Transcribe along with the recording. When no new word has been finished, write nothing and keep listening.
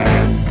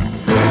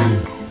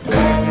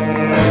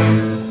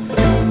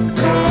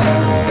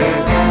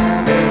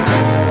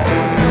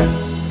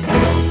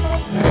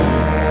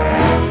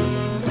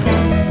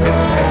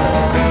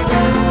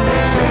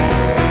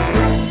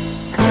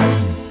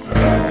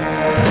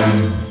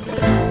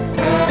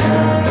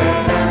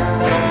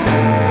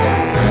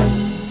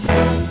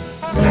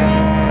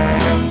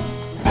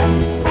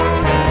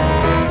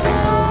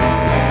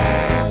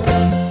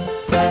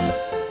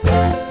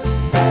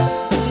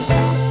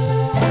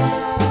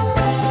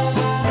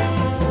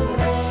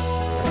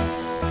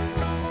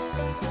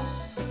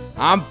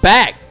I'm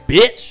back,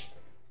 bitch.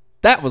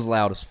 That was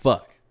loud as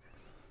fuck.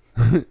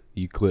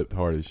 You clipped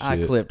hard as shit.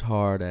 I clipped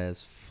hard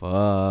as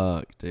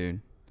fuck,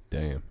 dude.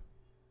 Damn.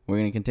 We're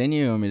gonna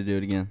continue. Or want me to do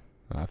it again?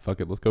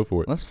 Fuck it. Let's go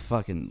for it. We'll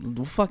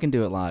fucking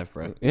do it live,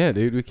 bro. Yeah,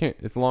 dude. We can't.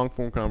 It's a long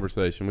form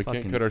conversation. We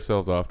Fucking- can't cut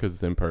ourselves off because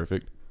it's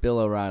imperfect. Bill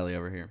O'Reilly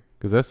over here.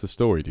 Because that's the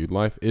story, dude.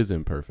 Life is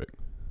imperfect.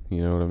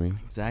 You know what I mean?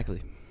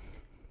 Exactly.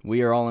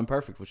 We are all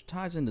imperfect, which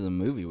ties into the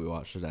movie we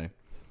watched today.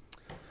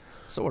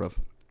 Sort of.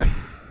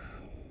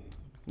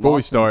 Before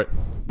we start,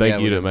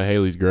 thank you to whatever.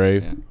 Mahaley's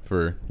Grave Yeah.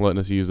 for letting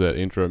us use that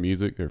intro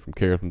music. They're from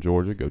Carrollton,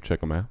 Georgia. Go check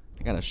them out.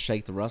 I gotta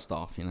shake the rust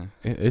off, you know.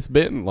 It's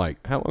been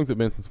like, how long's it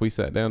been since we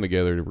sat down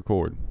together to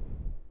record?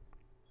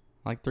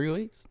 Like 3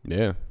 weeks,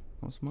 Yeah,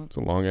 almost a month. it's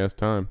a long ass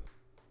time.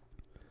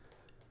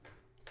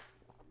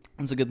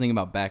 That's a good thing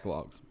about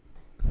backlogs.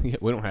 Yeah,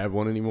 we don't have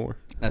one anymore.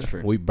 That's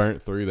true. We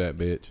burnt through that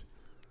bitch.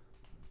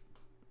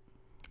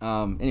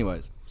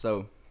 Anyways,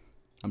 so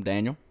I'm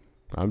Daniel,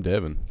 I'm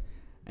Devin.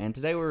 and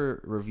today we're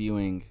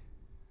reviewing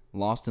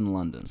Lost in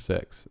London.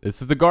 Sex.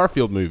 This is a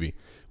Garfield movie.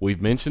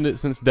 We've mentioned it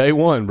since day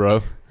one,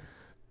 bro.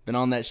 Been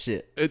on that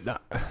shit.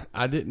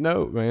 I didn't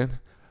know, man.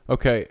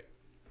 Okay.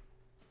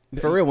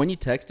 For real, when you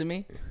texted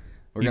me,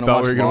 You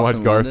thought we were gonna Lost watch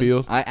in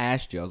Garfield? London, I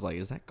asked you. I was like,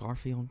 "Is that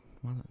Garfield?"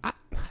 I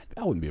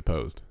wouldn't be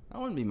opposed. I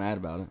wouldn't be mad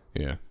about it,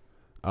 Yeah.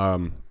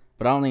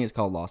 but I don't think it's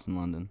called Lost in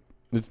London.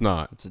 It's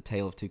not. It's a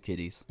tale of two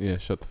kitties. Yeah,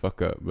 shut the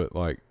fuck up. But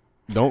like,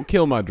 don't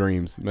kill my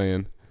dreams,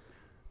 man.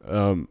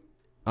 All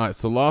right,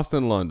 so Lost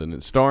in London.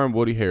 It's starring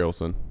Woody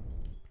Harrelson.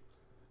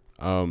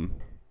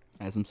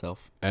 As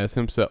himself. As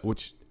himself,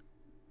 which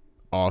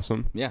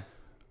awesome. Yeah.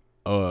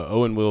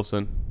 Owen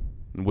Wilson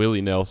and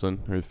Willie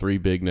Nelson are three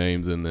big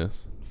names in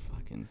this.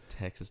 Fucking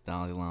Texas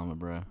Dalai Lama,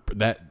 bro.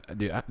 That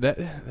dude,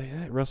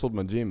 that wrestled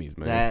my jimmies,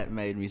 man. That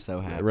made me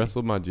so happy. That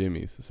wrestled my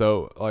jimmies.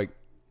 So like,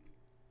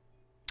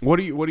 what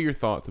are your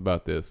thoughts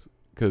about this?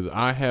 Because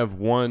I have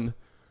one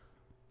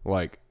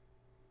like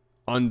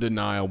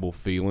undeniable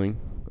feeling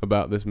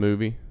about this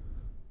movie,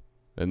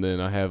 and then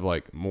I have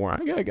like more.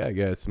 I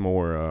guess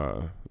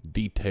more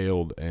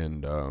detailed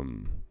and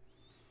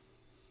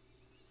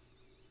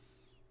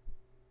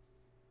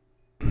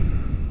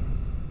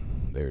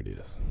there it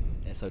is.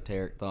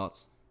 Esoteric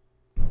thoughts.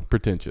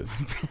 Pretentious.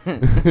 All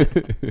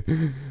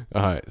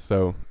right.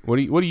 So what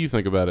do you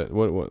think about it?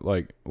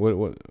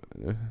 What?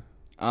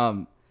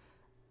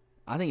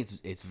 I think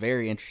it's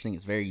very interesting.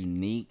 It's very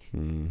unique,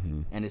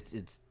 Mm-hmm. and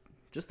it's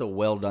just a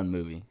well done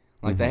movie.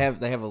 Like they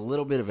have a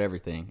little bit of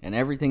everything, and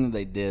everything that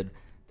they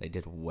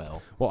did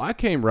well. Well, I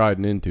came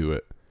riding into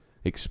it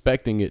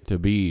expecting it to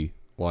be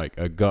like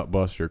a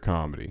gutbuster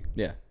comedy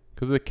Yeah.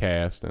 because of the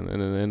cast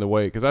and the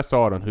way. Because I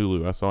saw it on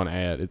Hulu. I saw an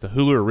ad. It's a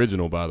Hulu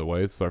original, by the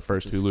way. It's our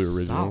first Which is Hulu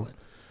original.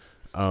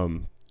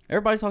 solid.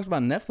 Everybody talks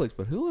about Netflix,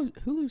 but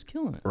Hulu's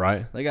killing it.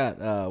 Right. They got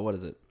what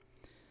is it?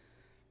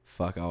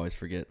 Fuck, I always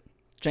forget.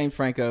 James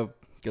Franco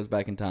goes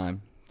back in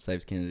time,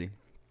 saves Kennedy.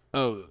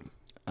 Oh,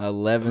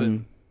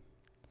 11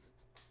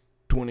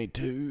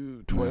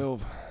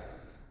 22:12.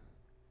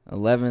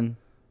 11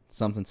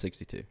 something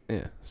 62.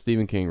 Yeah.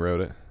 Stephen King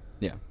wrote it.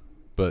 Yeah.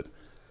 But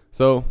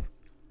so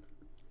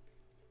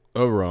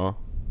overall,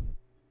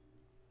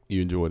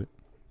 you enjoyed it.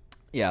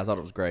 Yeah, I thought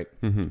it was great.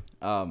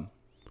 Mm-hmm.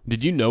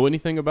 Did you know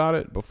anything about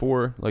it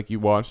before, like you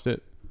watched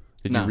it?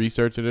 Did No. you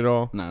research it at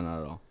all? No,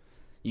 not at all.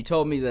 You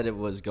told me that it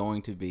was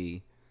going to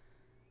be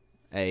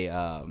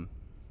a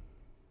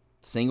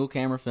single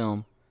camera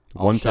film,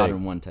 all One shot take.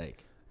 in one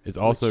take. It's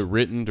also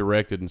written,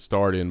 directed, and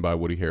starred in by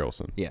Woody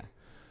Harrelson. Yeah,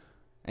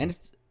 and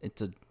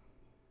it's a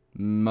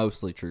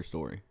mostly true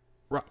story.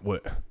 Right.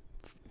 What?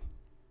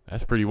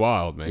 That's pretty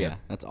wild, man. Yeah,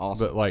 that's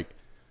awesome. But like,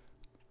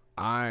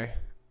 my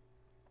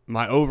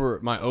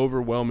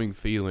overwhelming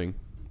feeling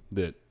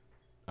that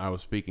I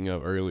was speaking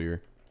of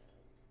earlier.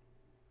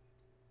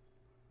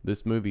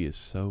 This movie is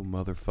so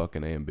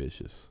motherfucking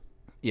ambitious.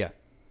 Yeah,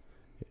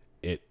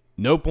 At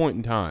no point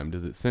in time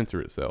does it censor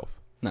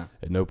itself. no,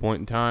 At no point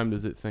in time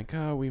does it think,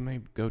 oh, we may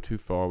go too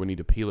far. We need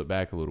to peel it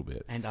back a little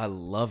bit. and I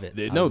love it.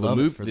 No, I the love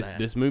it movie. for that.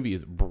 This movie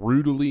is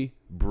brutally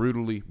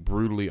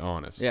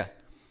honest. Yeah,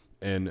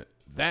 And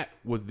that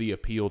was the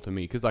appeal to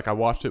me because, like, I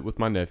watched it with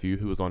my nephew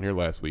who was on here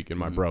last week and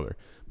my brother.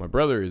 My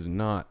brother is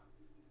not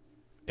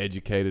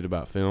educated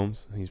about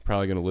films. He's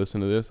probably going to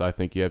listen to this. I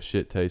think you have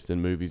shit taste in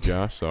movies,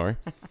 Josh. Sorry.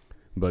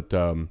 But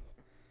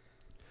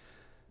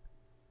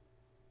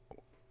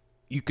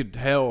you could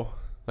tell,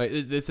 like,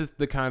 this is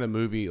the kind of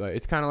movie, like,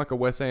 it's kind of like a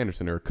Wes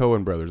Anderson or a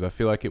Coen Brothers. I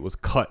feel like it was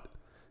cut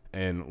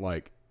and,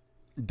 like,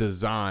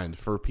 designed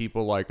for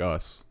people like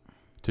us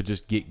to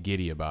just get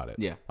giddy about it.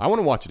 Yeah. I want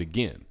to watch it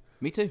again.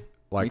 me too.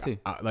 Like, me too.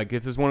 Like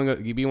if this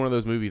it'd be one of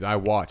those movies I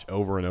watch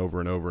over and over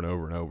and over and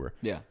over and over.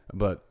 Yeah,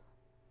 But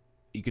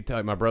you could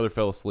tell my brother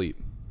fell asleep.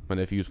 My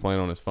nephew was playing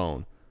on his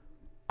phone.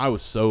 I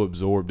was so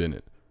absorbed in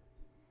it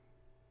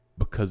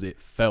because it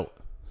felt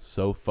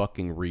so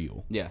fucking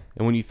real. yeah,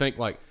 And when you think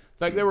like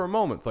there were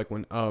moments like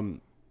when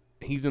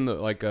he's in the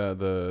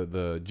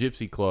the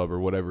gypsy club or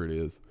whatever it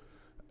is,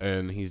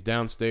 and he's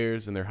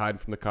downstairs and they're hiding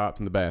from the cops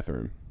in the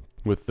bathroom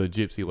with the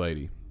gypsy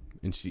lady,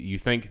 and you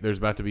think there's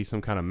about to be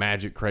some kind of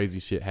magic crazy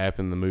shit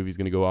happen, the movie's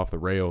going to go off the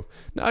rails.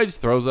 No, he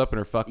just throws up in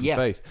her fucking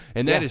face.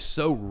 And that is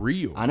so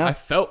real. I know. I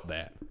felt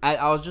that.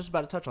 I was just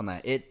about to touch on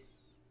that.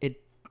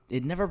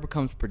 It never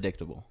becomes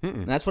predictable.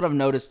 And that's what I've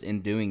noticed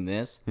in doing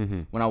this.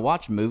 When I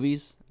watch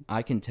movies,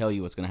 I can tell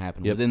you what's going to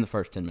happen within the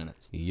first 10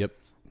 minutes. Yep.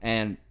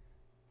 And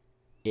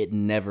it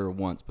never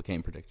once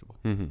became predictable.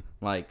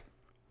 Like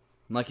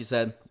you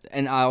said,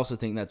 and I also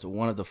think that's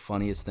one of the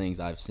funniest things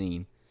I've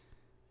seen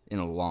in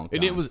a long time.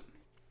 And it was...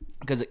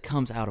 Because it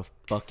comes out of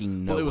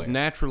fucking nowhere. Well, it was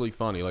naturally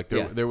funny. Like,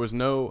 there was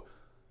no...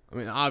 I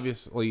mean,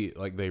 obviously,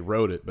 like, they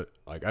wrote it, but,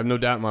 like, I have no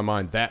doubt in my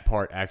mind that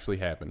part actually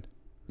happened.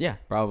 Yeah,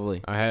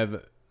 probably. I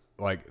have...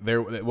 Like,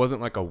 it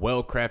wasn't like a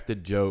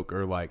well-crafted joke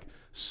or like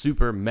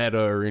super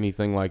meta or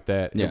anything like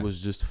that. Yeah. It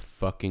was just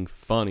fucking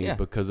funny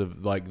because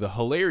of like the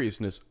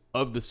hilariousness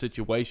of the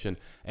situation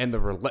and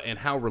and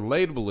how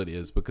relatable it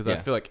is. Because I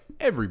feel like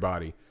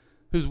everybody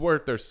who's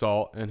worth their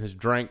salt and has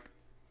drank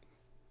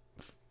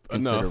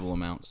considerable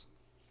amounts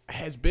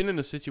has been in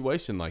a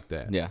situation like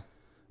that. Yeah.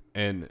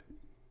 And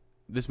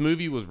this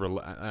movie was...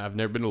 I've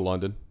never been to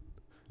London.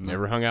 No.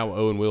 Never hung out with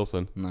Owen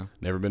Wilson. No.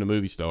 Never been a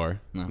movie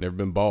star. No. Never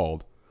been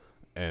bald.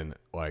 And,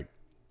 like,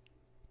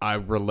 I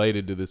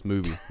related to this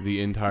movie the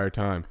entire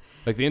time.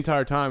 Like, the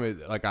entire time,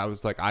 I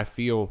was like, I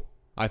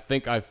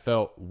think I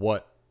felt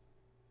what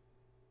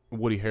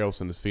Woody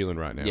Harrelson is feeling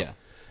right now. Yeah.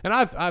 And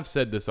I've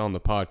said this on the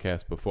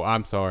podcast before.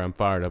 I'm sorry, I'm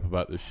fired up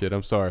about this shit.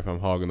 I'm sorry if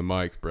I'm hogging the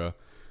mics, bro.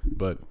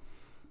 But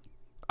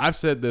I've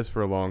said this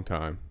for a long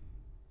time.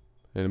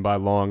 And by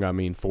long, I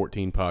mean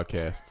 14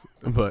 podcasts.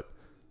 But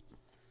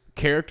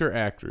character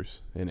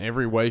actors, in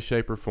every way,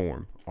 shape, or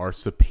form, are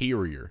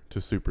superior to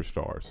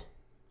superstars.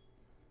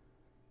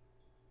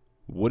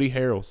 Woody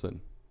Harrelson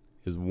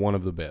is one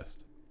of the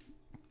best.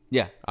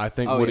 Yeah, I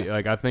think Woody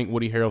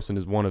Harrelson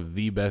is one of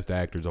the best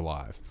actors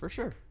alive. For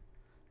sure.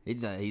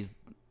 He's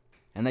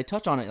and they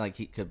touch on it like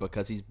he could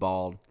because he's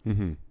bald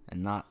and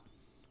not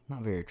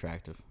very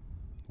attractive.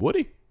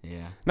 Woody?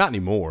 Yeah. Not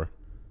anymore.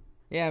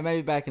 Yeah,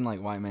 maybe back in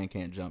like White Man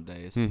Can't Jump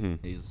days,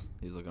 he's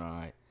looking all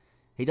right.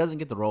 He doesn't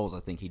get the roles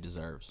I think he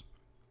deserves,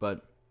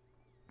 but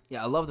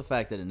yeah, I love the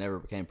fact that it never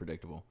became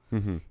predictable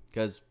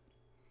because.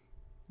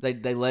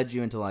 They led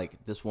you into,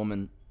 like, this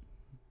woman.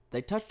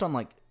 They touched on,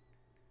 like,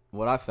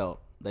 what I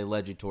felt. They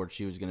led you towards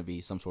she was going to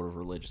be some sort of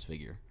religious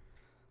figure.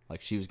 Like,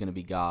 she was going to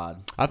be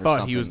God. I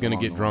thought he was going to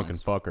get drunk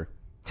and fuck her.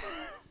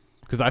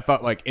 Because I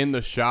thought, like, in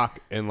the shock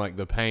and, like,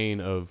 the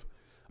pain of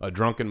a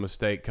drunken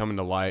mistake coming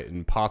to light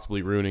and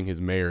possibly ruining his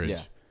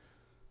marriage,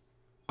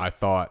 I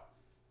thought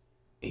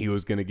he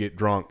was going to get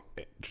drunk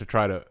to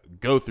try to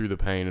go through the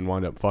pain and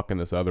wind up fucking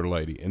this other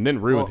lady and then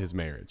ruin his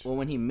marriage. Well,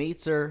 when he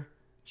meets her...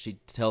 She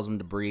tells him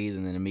to breathe,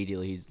 and then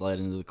immediately he's led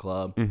into the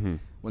club.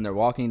 When they're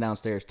walking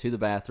downstairs to the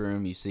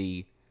bathroom, you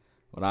see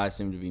what I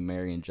assume to be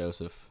Mary and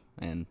Joseph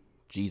and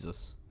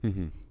Jesus.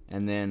 And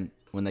then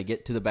when they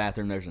get to the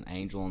bathroom, there's an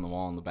angel on the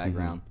wall in the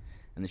background,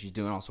 and then she's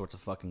doing all sorts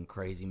of fucking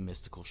crazy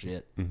mystical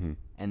shit. And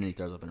then he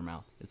throws up in her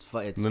mouth. It's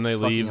and then they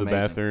leave the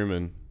amazing. bathroom,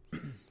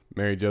 and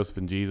Mary, Joseph,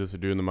 and Jesus are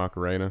doing the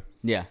Macarena.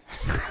 Yeah.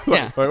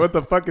 Like, what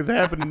the fuck is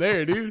happening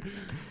there, dude?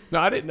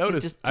 No, I didn't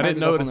notice. I didn't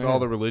notice all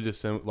the religious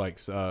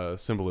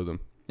symbolism.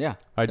 Yeah,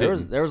 I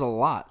did. There was a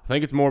lot. I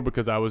think it's more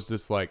because I was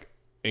just like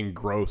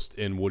engrossed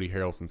in Woody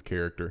Harrelson's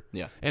character.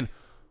 Yeah, and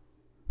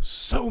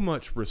so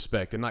much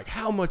respect. And like,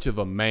 how much of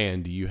a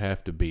man do you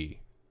have to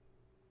be?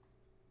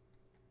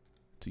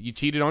 You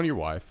cheated on your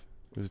wife.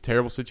 It was a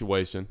terrible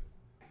situation.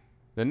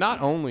 Then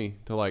not only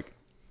to like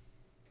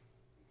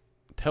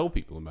tell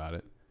people about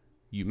it,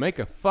 you make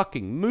a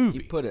fucking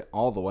movie. You put it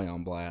all the way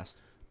on blast.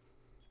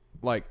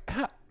 Like,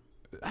 I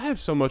have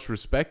so much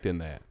respect in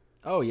that.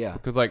 Oh, yeah.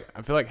 Because, like,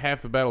 I feel like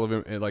half the battle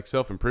of like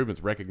self-improvement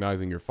is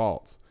recognizing your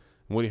faults.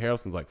 And Woody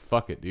Harrelson's like,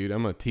 fuck it, dude.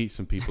 I'm going to teach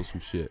some people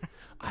some shit.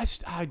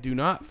 I do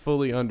not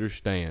fully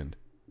understand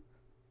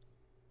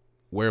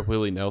where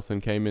Willie Nelson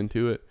came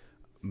into it.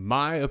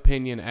 My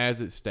opinion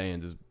as it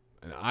stands is,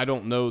 and I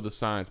don't know the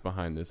science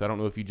behind this. I don't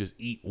know if you just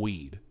eat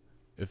weed,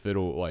 if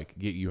it'll, like,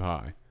 get you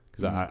high.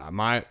 Because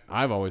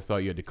I've always thought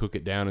you had to cook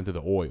it down into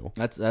the oil.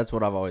 That's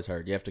what I've always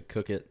heard. You have to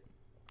cook it.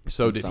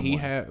 So did he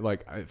have,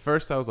 like, at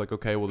first I was like,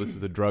 okay, well, this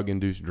is a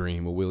drug-induced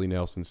dream with Willie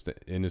Nelson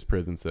in his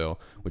prison cell,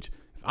 which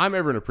if I'm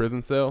ever in a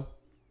prison cell,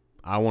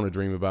 I want to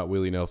dream about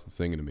Willie Nelson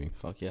singing to me.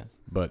 Fuck yeah.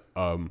 But,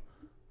 and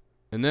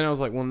then I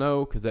was like, well,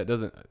 no, because that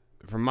doesn't,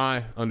 from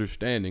my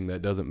understanding,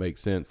 that doesn't make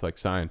sense, like,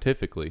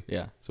 scientifically.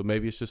 Yeah. So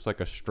maybe it's just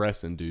like a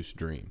stress-induced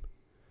dream.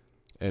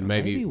 And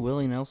maybe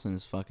Willie Nelson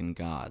is fucking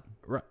God.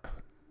 Right.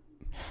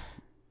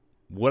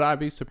 Would I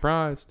be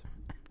surprised?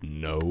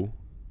 No.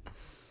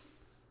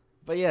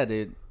 But yeah,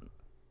 dude,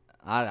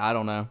 I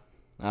don't know.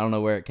 I don't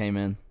know where it came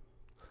in.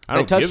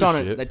 They touched on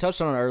it. They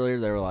touched on it earlier.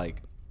 They were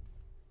like,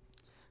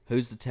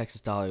 "Who's the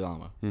Texas Dalai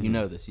Lama? You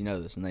know this,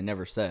 and they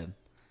never said.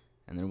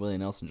 And then Willie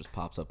Nelson just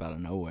pops up out of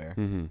nowhere.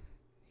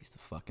 He's the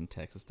fucking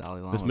Texas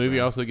Dalai Lama. This movie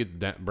also gets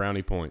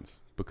brownie points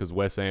because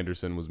Wes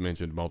Anderson was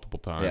mentioned multiple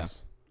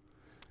times.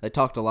 Yeah. They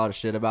talked a lot of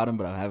shit about him,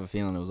 but I have a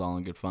feeling it was all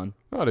in good fun.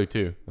 I do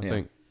too. I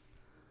think.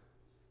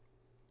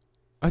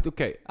 That's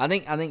okay. I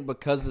think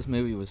because this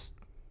movie was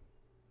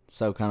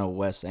so kind of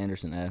Wes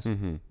Anderson-esque,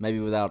 maybe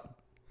without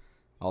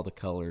all the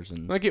colors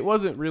and Like, it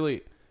wasn't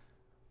really.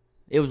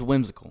 it was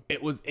whimsical.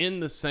 It was in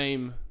the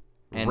same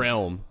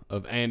realm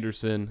of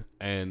Anderson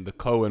and the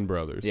Coen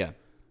brothers. Yeah.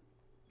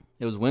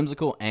 It was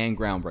whimsical and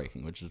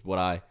groundbreaking, which is what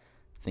I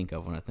think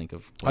of when I think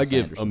of Wes I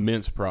give Anderson.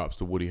 immense props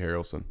to Woody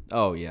Harrelson.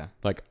 Oh, yeah.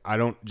 Like, I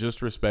don't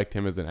just respect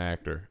him as an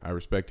actor. I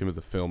respect him as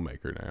a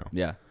filmmaker now.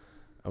 Yeah.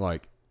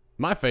 Like,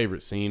 my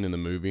favorite scene in the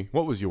movie.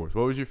 What was yours?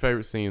 What was your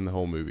favorite scene in the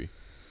whole movie?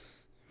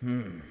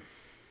 When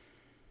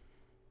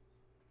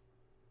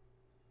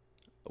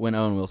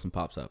Owen Wilson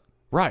pops up.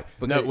 Right.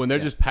 Because, No, when they're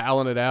just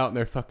palling it out and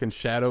they're fucking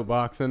shadow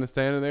boxing and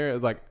standing there,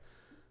 it's like,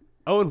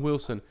 Owen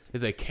Wilson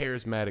is a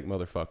charismatic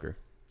motherfucker.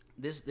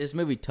 This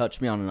movie touched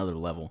me on another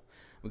level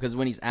because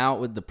when he's out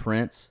with the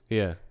prince,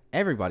 Yeah.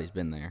 everybody's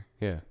been there.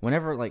 Yeah.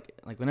 Whenever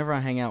whenever I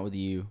hang out with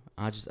you,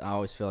 I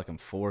always feel like I'm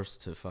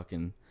forced to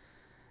fucking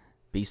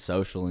be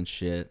social and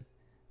shit,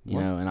 you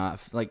know. And I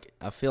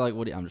feel like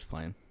Woody. I'm just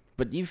playing,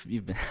 but you've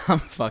been. I'm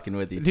fucking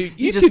with you. Dude,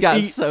 you just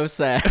got so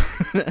sad.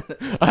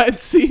 I hadn't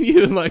seen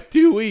you in like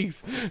 2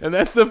 weeks, and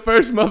that's the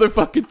first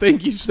motherfucking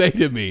thing you say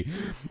to me.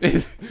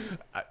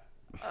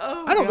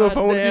 I don't know if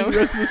I want to do the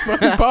rest of this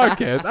fucking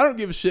podcast. I don't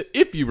give a shit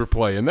if you were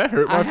playing. That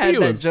hurt my feelings.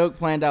 I had that joke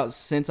planned out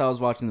since I was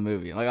watching the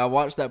movie. Like, I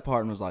watched that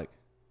part and was like,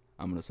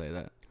 I'm going to say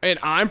that. And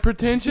I'm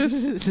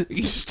pretentious?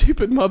 You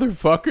stupid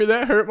motherfucker.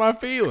 That hurt my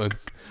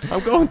feelings.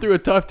 I'm going through a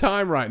tough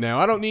time right now.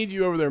 I don't need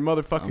you over there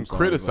motherfucking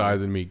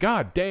criticizing me.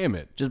 God damn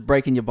it. Just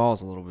breaking your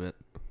balls a little bit.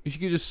 You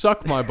could just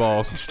suck my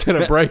balls instead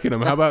of breaking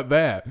them. How about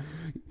that?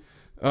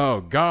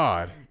 Oh,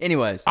 God.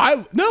 Anyways.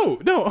 No,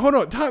 hold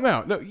on. Time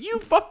out. No,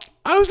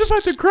 I was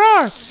about to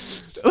cry.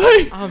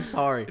 Like, I'm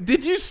sorry.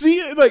 Did you see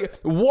it? Like,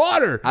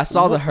 water. I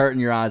saw the hurt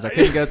in your eyes. I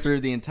couldn't go through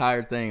the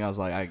entire thing. I was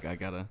like, I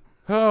gotta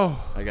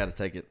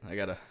take it. I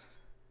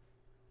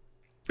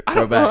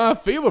don't know how I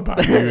feel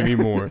about you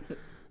anymore.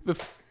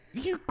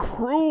 You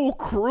cruel,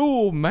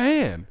 cruel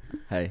man.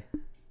 Hey,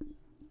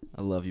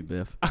 I love you,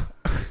 Biff.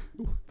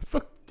 The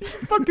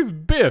fuck is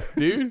Biff,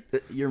 dude?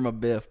 You're my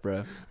Biff,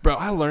 bro. Bro,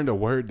 I learned a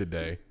word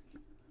today.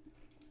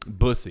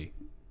 Bussy.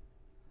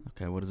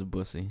 Okay, what is a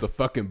bussy? The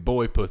fucking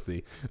boy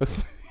pussy.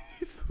 That's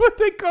what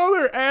they call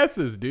their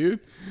asses, dude.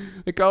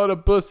 They call it a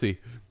bussy.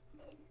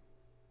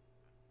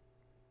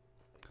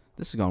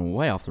 This has gone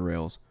way off the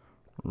rails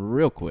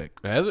real quick.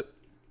 Has it?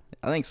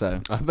 I think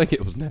so. I think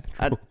it was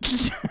natural.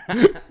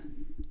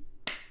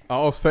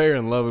 All's fair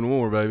in love and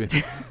war, baby.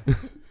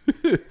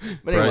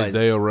 But anyways, praise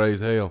Dale, raise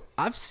hell.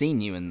 I've seen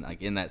you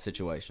in that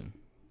situation.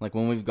 Like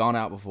when we've gone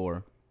out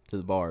before to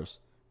the bars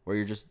where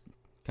you're just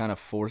kind of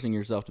forcing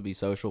yourself to be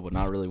social but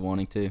not really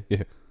wanting to.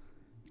 Yeah.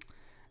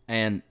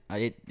 And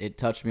it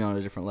touched me on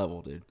a different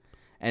level, dude.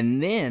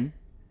 And then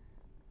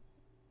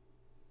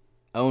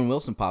Owen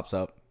Wilson pops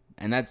up,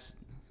 and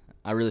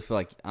I really feel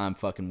like I'm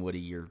fucking Woody,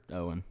 you're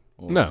Owen,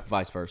 or no,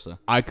 vice versa.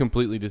 I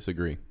completely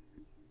disagree.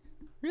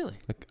 Really?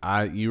 Like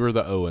you were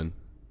the Owen.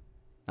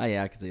 Oh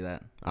yeah, I can see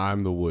that.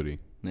 I'm the Woody.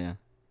 Yeah.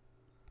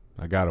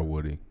 I got a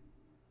Woody.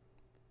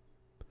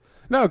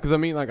 No, because I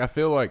mean, like, I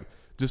feel like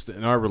just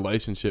in our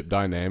relationship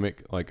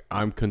dynamic, like,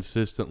 I'm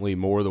consistently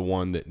more the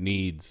one that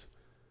needs,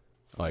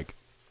 like,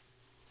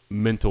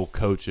 mental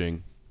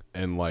coaching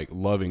and, like,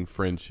 loving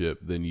friendship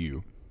than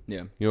you.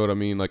 Yeah. You know what I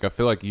mean? Like, I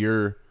feel like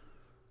you're...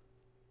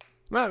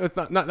 It's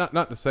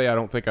not to say I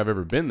don't think I've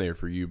ever been there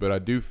for you, but I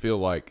do feel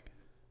like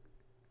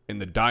in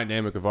the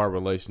dynamic of our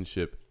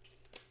relationship,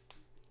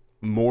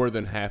 more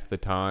than half the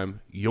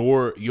time,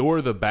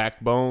 you're the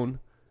backbone,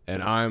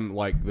 and I'm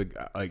like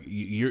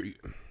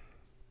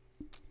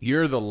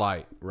you're the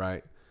light,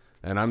 right?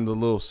 And I'm the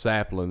little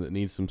sapling that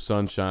needs some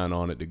sunshine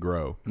on it to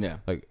grow. Yeah.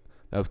 Like,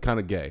 that was kind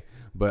of gay,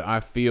 but I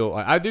feel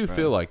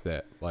feel like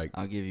that. Like,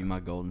 I'll give you my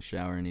golden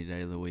shower any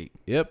day of the week.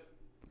 Yep.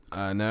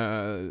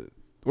 Now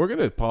we're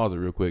gonna pause it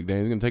real quick.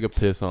 Dan's gonna take a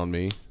piss on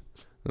me,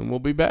 and we'll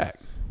be back.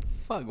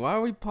 Fuck! Why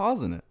are we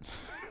pausing it?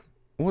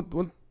 What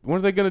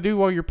are they gonna do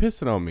while you're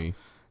pissing on me?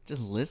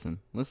 Just listen.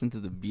 Listen to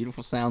the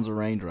beautiful sounds of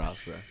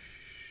raindrops, bro.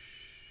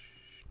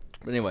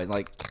 But anyway,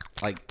 like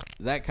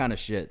that kind of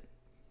shit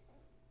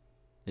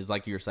is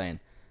like you were saying.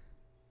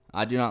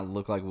 I do not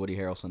look like Woody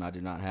Harrelson.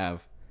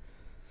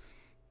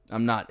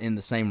 I'm not in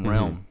the same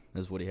realm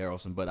as Woody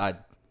Harrelson, but I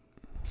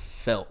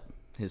felt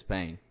his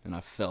pain, and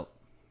I felt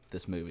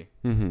this movie.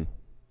 Mm-hmm.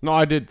 No,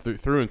 I did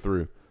through and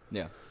through.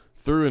 Yeah.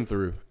 Through and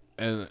through.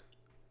 And,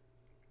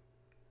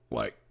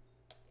 like,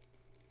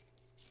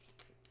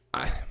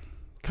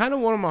 kind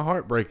of one of my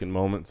heartbreaking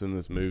moments in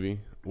this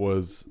movie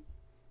was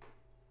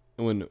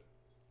when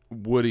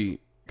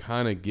Woody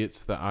kind of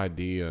gets the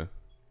idea.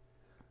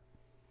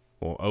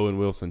 Well, Owen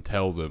Wilson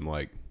tells him,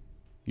 like,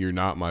 you're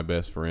not my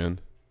best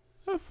friend.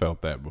 I've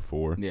felt that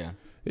before. Yeah.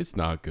 It's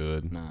not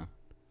good. No.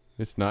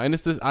 It's not. And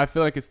it's this, I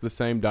feel like it's the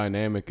same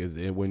dynamic as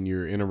when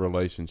you're in a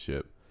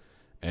relationship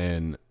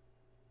and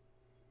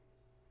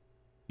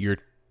you're,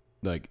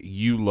 like,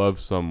 you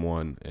love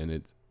someone and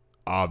it's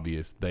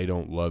obvious they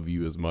don't love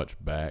you as much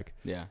back.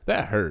 Yeah.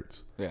 That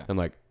hurts. Yeah. And,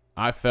 like,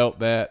 I felt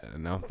that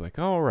and I was like,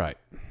 all right.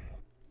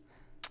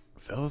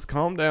 Fellas,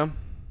 calm down.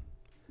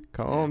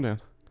 Calm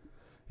down.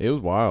 It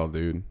was wild,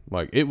 dude.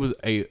 Like, it was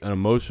an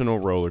emotional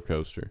roller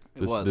coaster.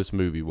 This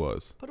movie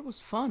was. But it was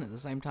fun at the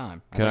same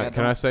time. Can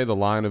I say the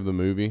line of the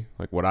movie?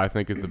 Like, what I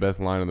think is the best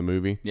line of the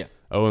movie? Yeah.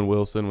 Owen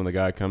Wilson, when the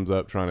guy comes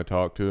up trying to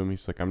talk to him,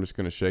 he's like, I'm just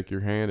going to shake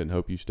your hand and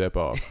hope you step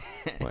off.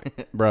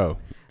 Like, bro,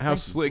 how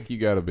slick you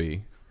got to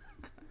be.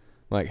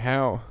 Like,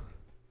 how...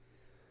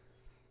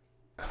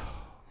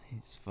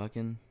 He's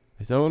fucking...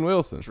 It's Owen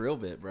Wilson. Drill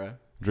bit, bro.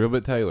 Drill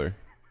bit Taylor.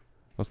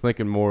 I was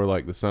thinking more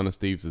like the son of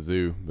Steve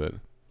Zissou, but...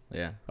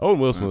 Yeah. Owen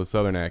Wilson with a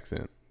southern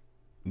accent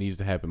needs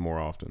to happen more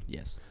often.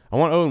 Yes. I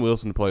want Owen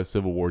Wilson to play a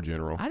Civil War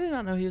general. I did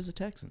not know he was a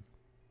Texan.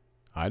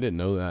 I didn't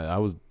know that. I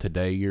was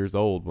today years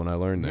old when I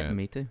learned that.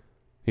 Me too.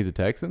 He's a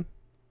Texan?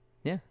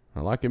 Yeah.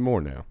 I like him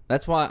more now.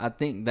 That's why I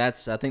think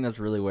that's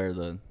really where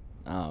the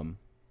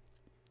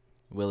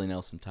Willie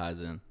Nelson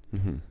ties in.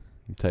 Mm-hmm.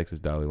 Texas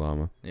Dalai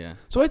Lama. Yeah.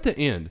 So at the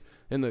end,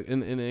 in the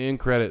end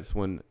credits,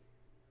 when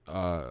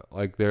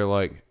like they're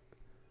like,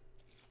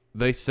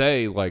 they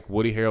say like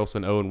Woody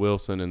Harrelson, Owen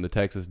Wilson, and the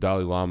Texas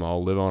Dalai Lama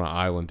all live on an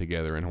island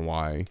together in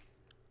Hawaii.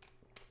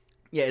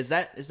 Yeah, is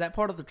that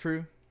part of the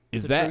true?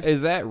 Is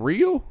that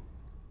real?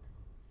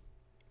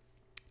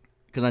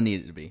 Because I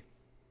need it to be.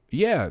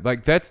 Yeah,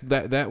 like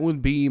that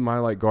would be my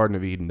like Garden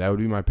of Eden. That would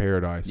be my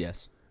paradise.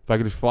 Yes. If I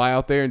could just fly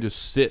out there and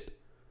just sit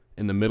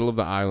in the middle of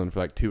the island for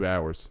like 2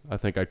 hours, I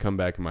think I'd come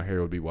back and my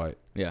hair would be white.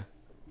 Yeah.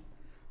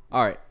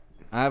 All right.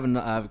 I have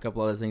a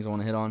couple other things I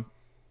want to hit on.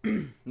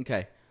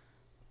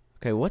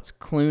 Okay, what's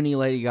Clooney,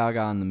 Lady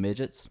Gaga, and the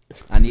midgets?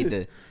 I need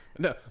to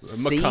no,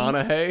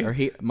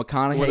 McConaughey?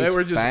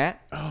 McConaughey's just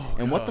fat. Oh,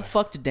 and God. What the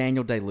fuck did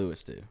Daniel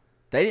Day-Lewis do?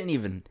 They didn't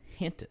even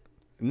hint it.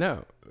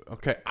 No.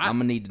 Okay. I'm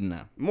going to need to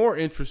know. More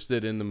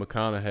interested in the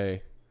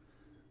McConaughey.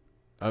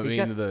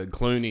 The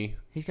Clooney.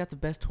 He's got the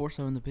best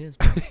torso in the biz,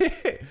 bro.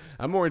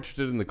 I'm more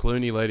interested in the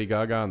Clooney, Lady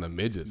Gaga, and the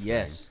midgets.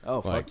 Yes. Thing.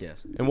 Oh, fuck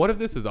yes. And what if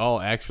this is all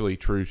actually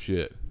true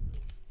shit?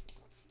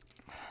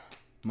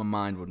 My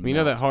mind would melt. You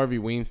know that Harvey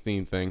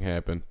Weinstein thing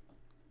happened?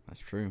 That's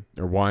true.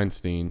 Or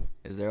Weinstein.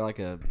 Is there like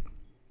a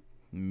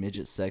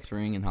midget sex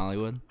ring in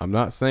Hollywood? I'm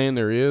not saying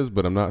there is,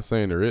 but I'm not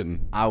saying there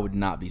isn't. I would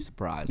not be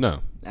surprised.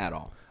 No. At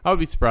all. I would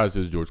be surprised if it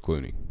was George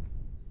Clooney.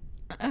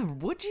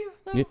 Would you?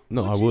 Though? Yeah,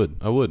 no, I would.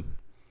 I wouldn't.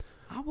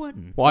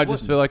 Well, I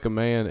just feel like a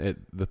man at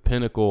the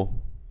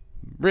pinnacle,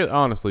 really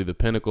honestly, the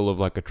pinnacle of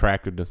like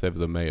attractiveness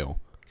as a male.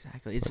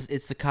 Exactly.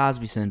 It's the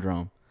Cosby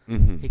syndrome.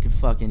 Mm-hmm. He could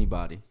fuck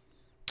anybody.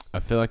 I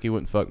feel like he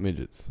wouldn't fuck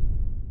midgets.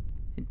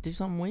 He'd do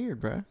something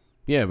weird, bro.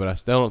 Yeah, but I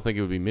still don't think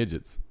it would be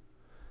midgets.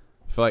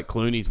 I feel like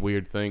Clooney's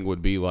weird thing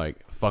would be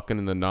like fucking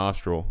in the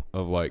nostril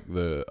of like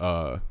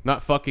the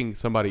not fucking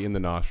somebody in the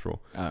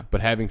nostril,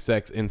 but having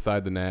sex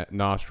inside the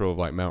nostril of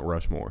like Mount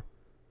Rushmore.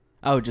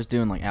 Oh, just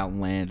doing like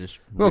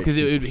outlandish. Well, because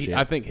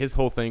I think his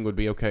whole thing would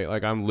be okay.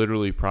 Like I'm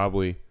literally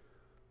probably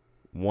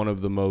one of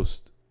the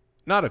most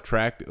not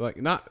attractive,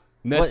 like not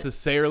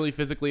necessarily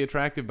physically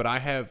attractive, but I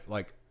have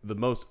like the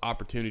most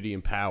opportunity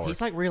and power.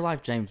 He's like real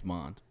life James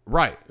Bond.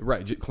 Right.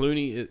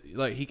 Clooney,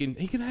 like he can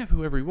have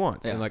whoever he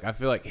wants, yeah. And like I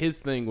feel like his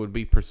thing would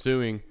be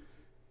pursuing,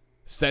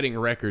 setting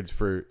records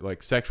for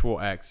like sexual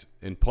acts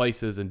in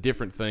places and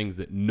different things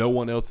that no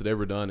one else had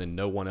ever done, and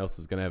no one else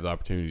is gonna have the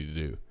opportunity to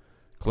do.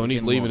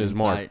 Clooney's leaving his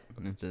mark.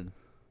 Into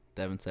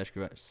Devin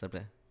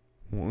Seshkovich.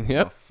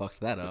 Yep. Oh, fucked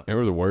that up. There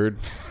was a word.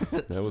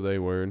 That was a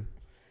word.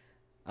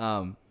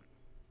 But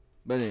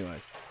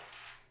anyways,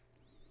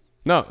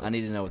 no, I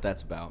need to know what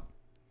that's about.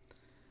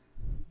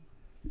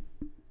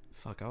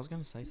 Fuck, I was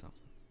gonna say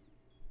something.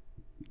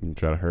 You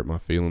try to hurt my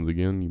feelings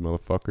again, you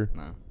motherfucker.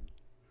 No.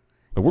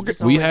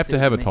 We have to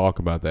have a talk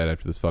about that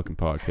after this fucking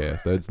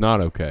podcast. It's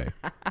not okay.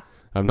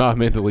 I'm not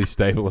mentally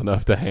stable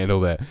enough to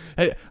handle that.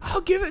 Hey, I'll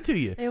give it to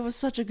you. It was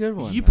such a good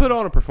one. You put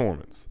on a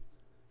performance.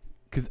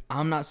 Because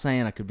I'm not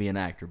saying I could be an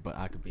actor, but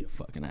I could be a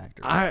fucking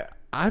actor.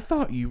 I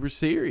thought you were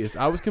serious.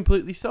 I was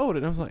completely sold.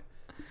 And I was like,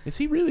 is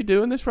he really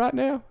doing this right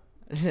now?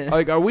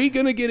 Like, are we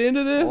going to get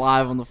into this?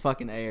 Live on the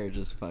fucking air,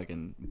 just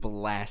fucking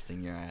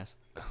blasting your ass.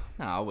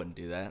 No, I wouldn't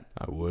do that.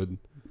 I would.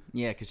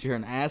 Yeah, because you're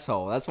an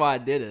asshole. That's why I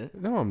did it.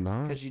 No, I'm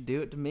not. Because you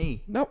do it to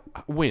me. No,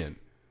 when?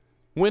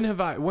 When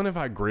have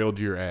I grilled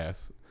your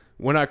ass?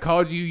 When I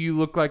called you, you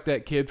look like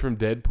that kid from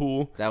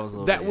Deadpool.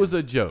 That was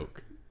a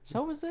joke.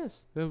 So was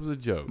this. That was a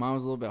joke. Mine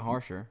was a little bit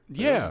harsher.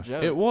 Yeah,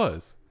 it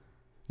was.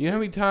 You know how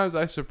many times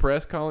I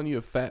suppress calling you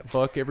a fat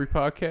fuck every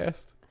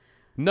podcast?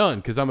 None,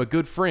 because I'm a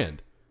good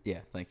friend. Yeah,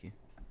 thank you.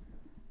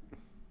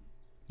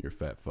 You're a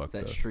fat fuck,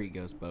 That though. street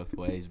goes both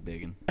ways,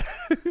 biggin.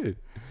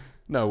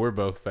 No, we're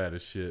both fat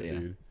as shit, yeah.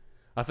 dude.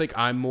 I think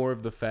I'm more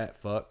of the fat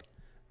fuck.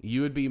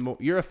 You would be more...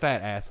 You're a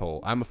fat asshole.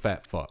 I'm a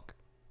fat fuck.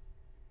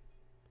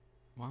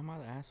 Why am I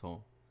the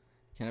asshole?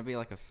 Can I be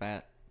like a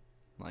fat,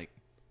 like,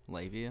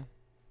 labia?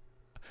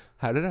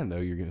 How did I know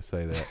you were gonna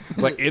say that?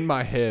 Like in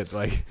my head,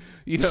 like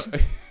you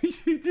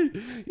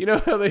know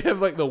how they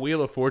have like the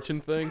Wheel of Fortune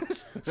thing.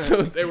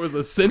 So there was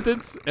a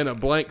sentence and a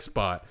blank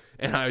spot,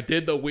 and I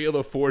did the Wheel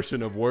of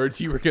Fortune of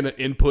words you were gonna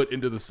input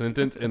into the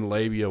sentence, and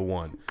labia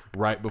won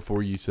right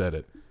before you said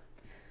it.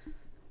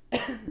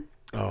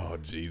 Oh,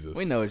 Jesus.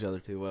 We know each other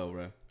too well,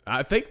 bro.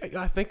 I think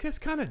that's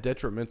kind of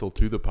detrimental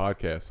to the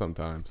podcast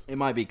sometimes. It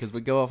might be because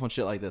we go off on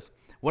shit like this.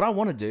 What I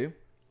want to do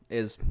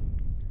is,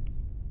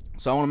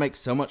 so I want to make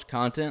so much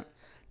content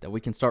that we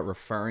can start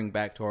referring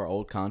back to our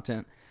old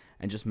content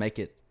and just make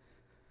it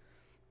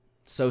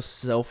so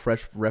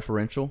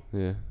self-referential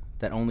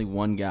that only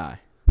one guy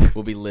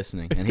will be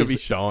listening. It's going to be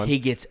Sean. He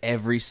gets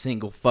every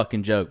single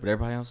fucking joke, but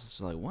everybody else is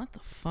just like, what the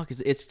fuck is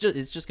it? It's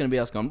just going to be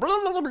us going, blah,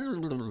 blah, blah,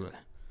 blah, blah, blah.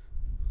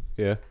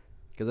 Yeah.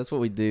 Because that's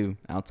what we do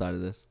outside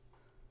of this.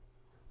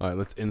 All right,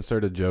 let's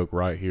insert a joke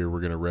right here we're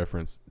going to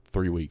reference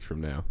 3 weeks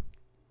from now.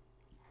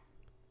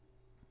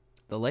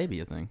 The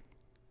labia thing.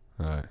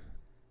 All right.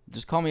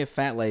 Just call me a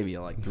fat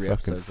labia like 3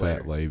 Fucking episodes fat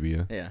later.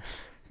 labia. Yeah.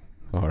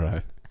 All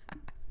right.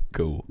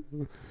 Cool.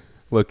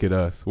 Look at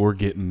us. We're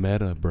getting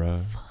meta,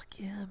 bro. Fuck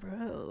yeah,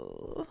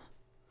 bro.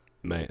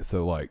 Man,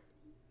 so like,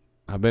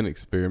 I've been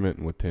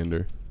experimenting with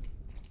Tinder.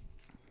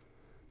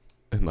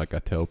 And like I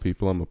tell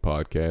people I'm a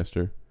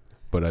podcaster,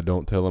 but I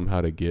don't tell them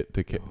how to get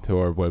to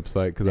our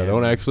website because I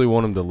don't actually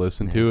want them to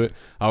listen to it.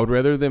 I would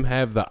rather them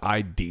have the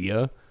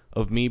idea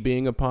of me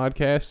being a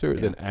podcaster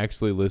than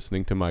actually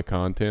listening to my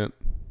content.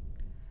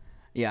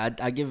 Yeah,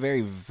 I give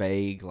very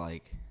vague,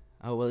 like,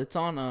 oh, well, it's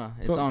on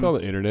it's on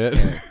the internet.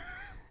 Yeah.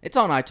 It's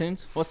on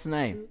iTunes. What's the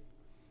name?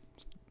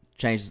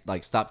 Change,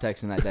 like, stop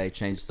texting that day,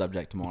 change the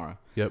subject tomorrow.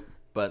 Yep.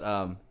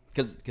 But,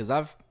 because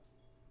I've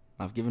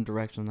given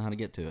directions on how to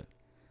get to it.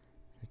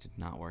 It did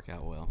not work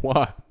out well.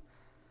 Why?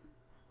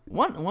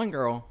 One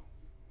girl,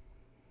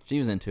 she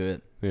was into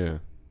it. Yeah.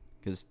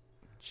 Because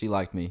she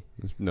liked me.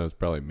 No, it's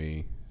probably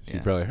me. She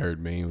probably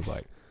heard me and was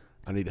like,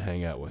 I need to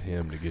hang out with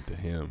him to get to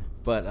him.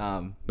 But,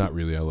 not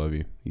really, I love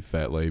you. You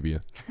fat labia.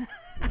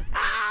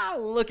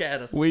 Look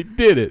at us. We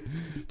did it.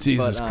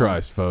 Jesus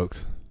Christ,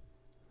 folks.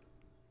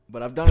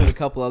 But I've done it a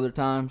couple other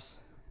times.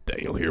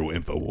 Daniel here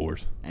with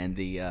InfoWars. And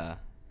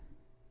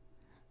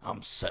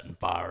I'm setting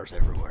fires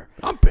everywhere.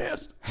 I'm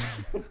pissed.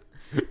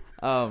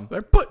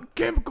 They're putting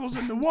chemicals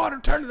in the water,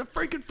 turning the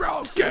freaking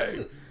frog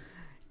gay.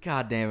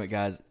 God damn it,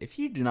 guys. If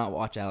you do not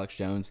watch Alex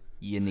Jones,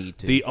 you need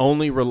to. The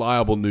only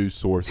reliable news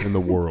source in the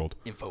world.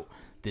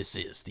 This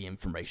is the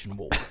information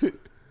war.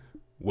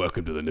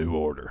 Welcome to the new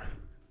order.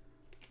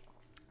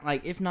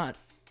 Like, if not...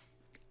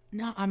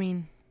 No, I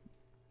mean...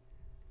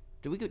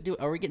 Are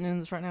we getting into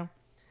this right now?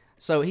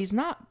 So, he's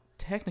not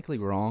technically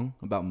wrong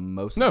about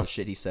most of the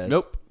shit he says.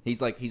 Nope.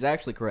 He's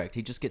actually correct.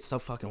 He just gets so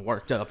fucking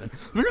worked up. And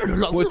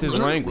what's his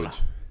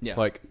language? Yeah.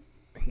 Like,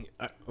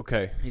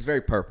 okay. He's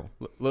very purple.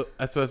 Look,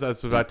 that's what I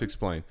was about to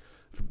explain.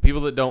 For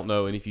people that don't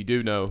know, and if you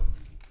do know,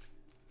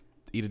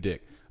 eat a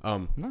dick.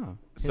 No.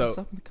 So, hit us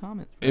up in the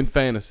comments. In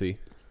fantasy,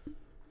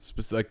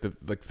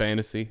 like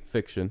fantasy,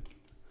 fiction,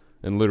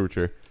 and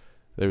literature,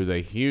 there was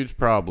a huge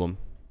problem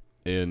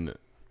in,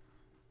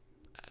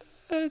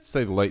 let's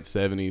say, the late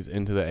 70s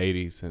into the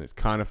 80s, and it's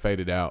kind of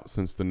faded out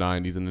since the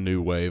 90s and the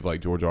new wave,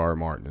 like George R.R.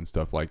 Martin and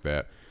stuff like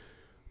that,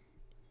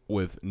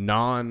 with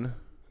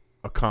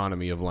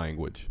non-economy of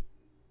language.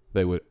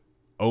 They would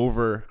I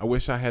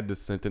wish I had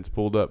this sentence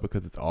pulled up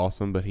because it's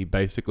awesome, but he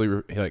basically,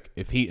 like,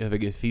 if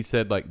he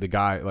said, like, the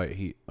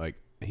guy,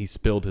 he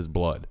spilled his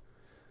blood,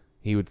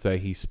 he would say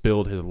he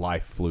spilled his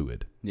life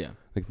fluid. Yeah.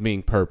 It's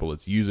being purple.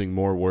 It's using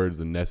more words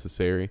than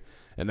necessary.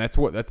 And I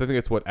think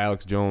that's what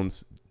Alex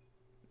Jones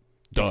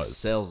does. He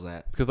sells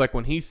that. Because, like,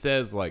 when he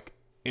says, like,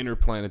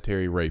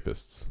 interplanetary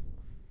rapists,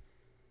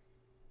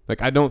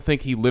 like, I don't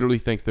think he literally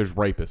thinks there's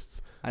rapists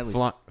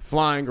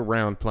flying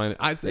around planet.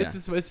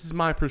 This is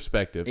my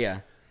perspective. Yeah.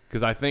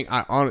 Because I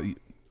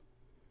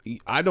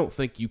don't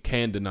think you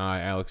can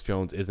deny Alex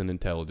Jones is an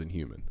intelligent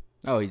human.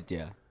 Oh,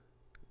 yeah.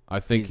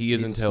 I think he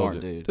is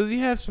intelligent. Smart dude. Does he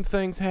have some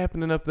things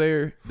happening up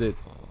there that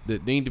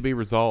need to be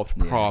resolved?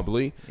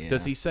 Probably. Yeah.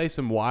 Does he say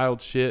some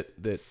wild shit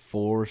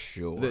for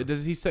sure?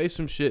 Does he say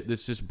some shit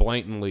that's just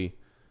blatantly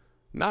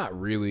not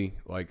really,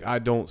 like, I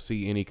don't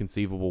see any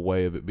conceivable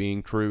way of it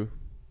being true?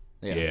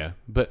 Yeah.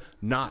 But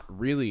not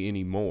really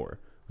anymore.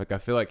 Like, I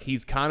feel like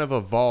he's kind of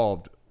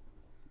evolved.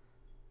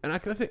 And I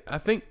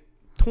think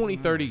 20,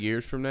 30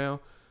 years from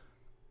now,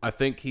 I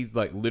think he's,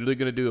 like, literally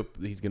going to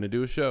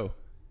do a show.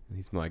 And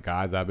he's like,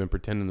 guys, I've been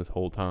pretending this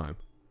whole time.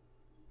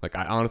 Like,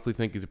 I honestly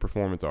think he's a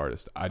performance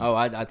artist.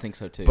 I think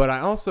so, too. But I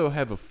also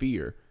have a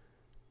fear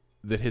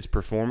that his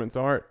performance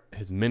art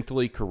has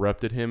mentally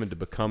corrupted him into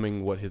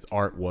becoming what his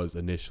art was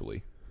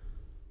initially.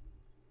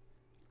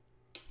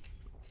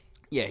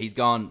 Yeah, he's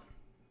gone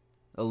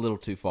a little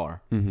too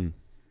far. Mm-hmm.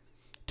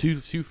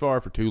 Too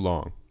far for too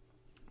long.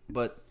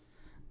 But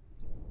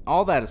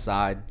all that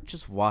aside,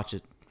 just watch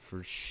it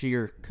for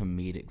sheer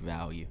comedic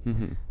value.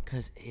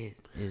 Because it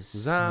is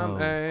so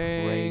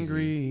angry.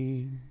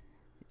 Crazy.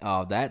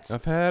 Oh,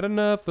 I've had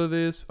enough of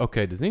this.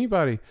 Okay, does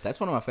anybody... That's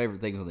one of my favorite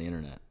things on the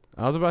internet.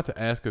 I was about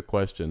to ask a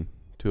question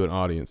to an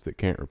audience that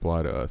can't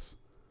reply to us.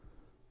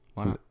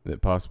 Why not?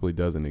 That possibly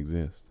doesn't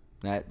exist.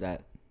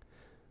 That's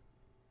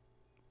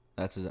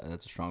a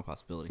strong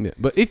possibility. Yeah,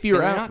 but if you're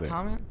can out they not there...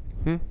 comment?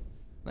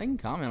 They can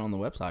comment on the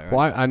website, right?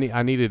 Well,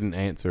 I needed an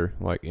answer,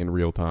 like, in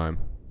real time.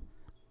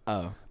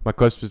 Oh. My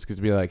question was going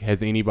to be like,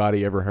 has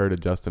anybody ever heard of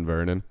Justin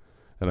Vernon?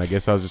 And I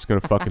guess I was just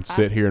going to fucking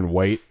sit here and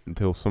wait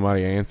until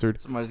somebody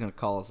answered. Somebody's going to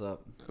call us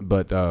up.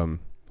 But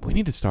we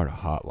need to start a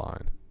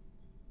hotline.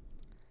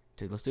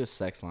 Dude, let's do a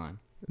sex line.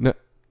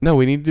 No,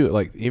 we need to do it.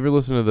 Like, you ever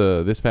listen to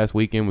the This Past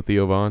Weekend with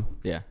Theo Vaughn?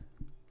 Yeah.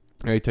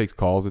 He takes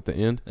calls at the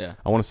end. Yeah.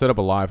 I want to set up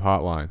a live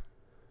hotline.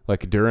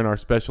 Like, during our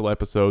special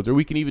episodes, or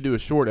we can even do a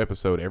short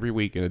episode every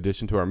week in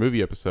addition to our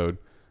movie episode.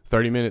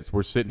 30 minutes,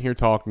 we're sitting here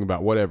talking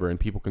about whatever, and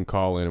people can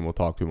call in and we'll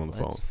talk to them on the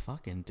phone. Let's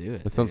fucking do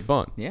it. That sounds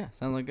fun. Yeah,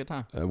 sounds like a good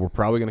time. We're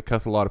probably going to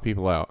cuss a lot of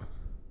people out.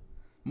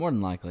 More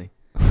than likely.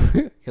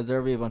 Because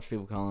there'll be a bunch of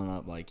people calling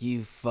up like,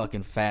 you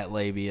fucking fat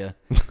labia.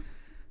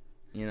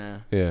 You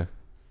know? Yeah.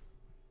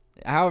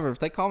 However, if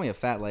they call me a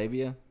fat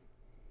labia,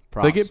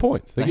 props. They get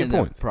points. They get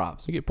points.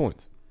 Props. They get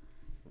points.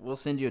 We'll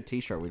send you a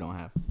t-shirt we don't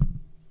have.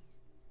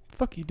 The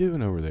fuck you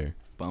doing over there?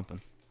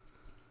 Bumping.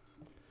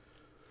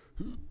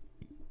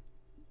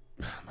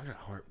 I got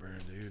heartburn,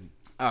 dude.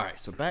 All right,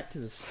 so back to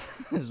this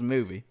this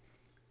movie.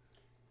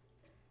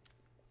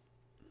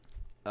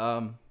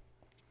 So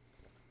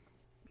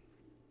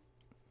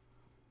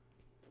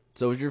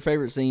was your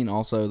favorite scene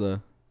also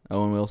the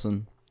Owen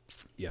Wilson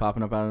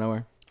popping up out of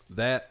nowhere?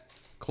 That,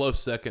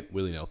 close second,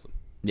 Willie Nelson.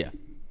 Yeah.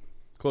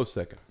 Close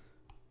second.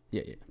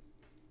 Yeah.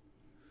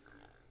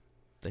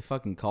 They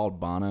fucking called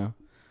Bono,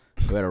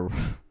 who had a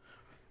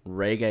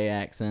reggae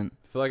accent.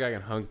 I feel like I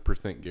can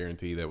 100%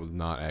 guarantee that was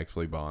not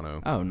actually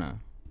Bono. Oh no.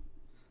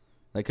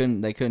 They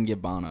couldn't get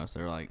Bono, so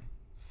they're like,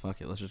 fuck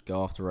it, let's just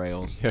go off the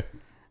rails. Yeah.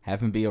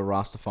 Have him be a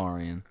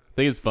Rastafarian. I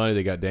think it's funny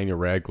they got Daniel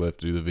Radcliffe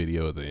to do the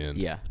video at the end.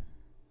 Yeah.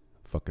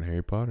 Fucking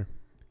Harry Potter.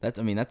 That's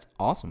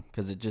awesome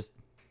because it just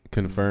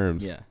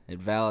confirms. Yeah, it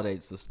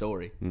validates the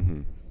story.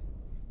 Mm-hmm.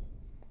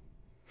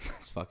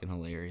 That's fucking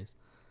hilarious.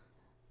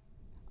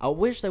 I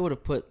wish they would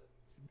have put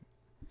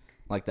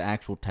like the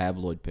actual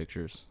tabloid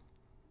pictures.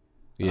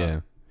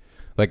 Yeah,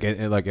 like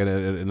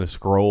in a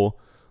scroll,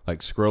 like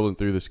scrolling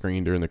through the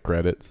screen during the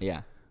credits.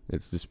 Yeah,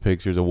 it's just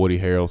pictures of Woody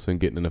Harrelson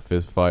getting in a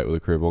fist fight with a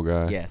cripple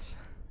guy. Yes.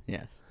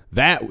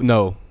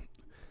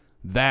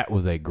 That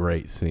was a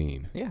great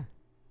scene. Yeah.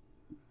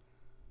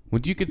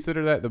 Would you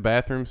consider that the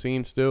bathroom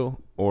scene still,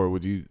 or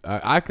would you?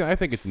 I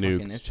think it's new.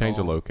 It's change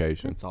of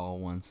location. It's all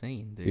one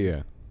scene, dude.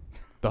 Yeah,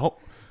 the whole.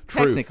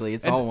 Technically,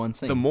 it's all one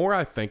scene. The more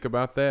I think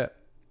about that,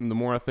 the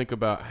more I think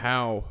about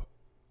how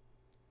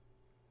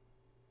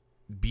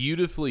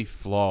beautifully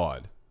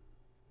flawed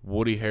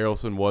Woody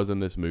Harrelson was in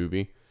this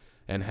movie,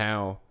 and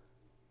how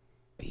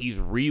he's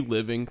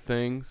reliving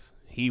things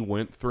he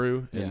went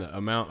through, and the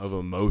amount of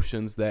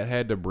emotions that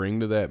had to bring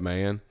to that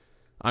man.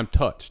 I'm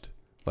touched.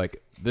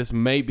 Like, this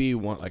may be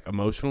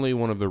emotionally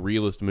one of the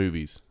realest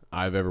movies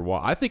I've ever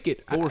watched. I think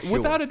it,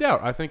 without a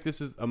doubt, I think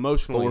this is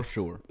emotionally for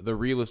sure the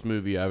realest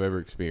movie I've ever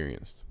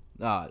experienced.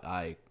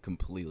 I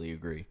completely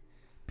agree.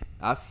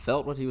 I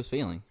felt what he was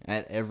feeling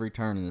at every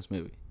turn in this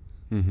movie.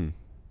 Mm-hmm.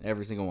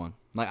 Every single one.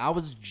 Like, I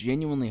was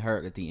genuinely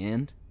hurt at the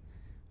end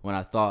when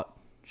I thought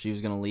she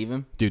was going to leave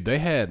him. Dude,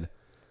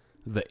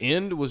 the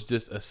end was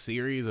just a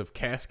series of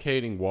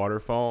cascading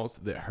waterfalls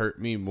that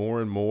hurt me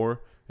more and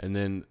more, and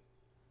then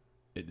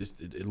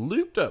it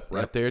looped up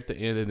right there at the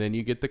end, and then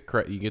you get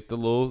the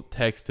little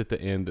text at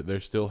the end that they're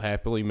still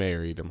happily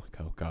married. I'm like,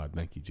 oh God,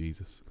 thank you,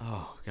 Jesus.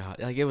 Oh God,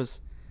 like it was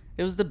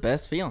the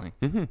best feeling,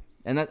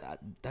 and that's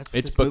what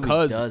it's this movie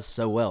does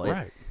so well.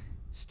 Right, it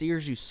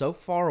steers you so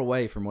far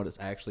away from what it's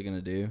actually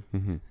going to do,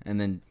 and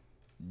then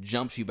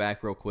jumps you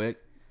back real quick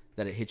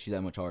that it hits you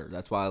that much harder.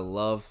 That's why I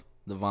love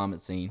the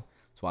vomit scene.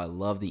 That's why I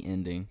love the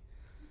ending.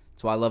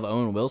 That's why I love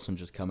Owen Wilson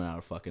just coming out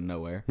of fucking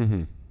nowhere.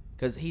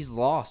 Because he's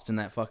lost in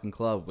that fucking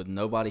club with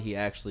nobody he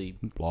actually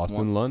lost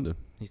in London.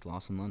 He's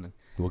lost in London.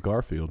 Well,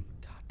 Garfield.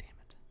 God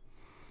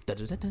damn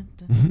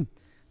it.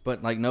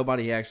 But, like,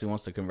 nobody he actually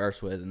wants to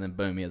converse with, and then,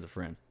 boom, he has a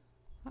friend.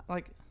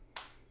 I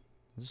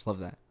just love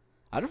that.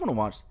 I just want to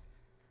watch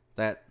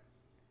that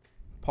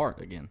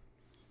part again.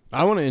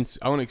 I want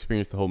to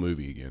experience the whole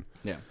movie again.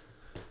 Yeah.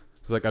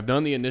 Because, like, I've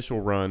done the initial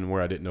run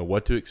where I didn't know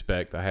what to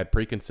expect. I had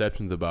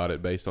preconceptions about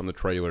it based on the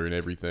trailer and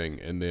everything,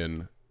 and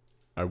then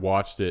I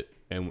watched it,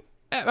 and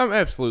I'm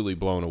absolutely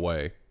blown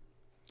away.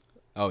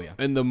 Oh, yeah.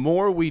 And the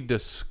more we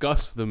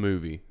discuss the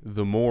movie,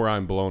 the more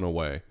I'm blown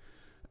away.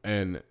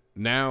 And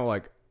now,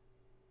 like,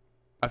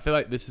 I feel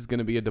like this is going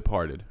to be a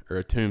Departed or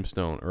a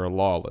Tombstone or a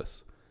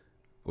Lawless,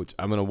 which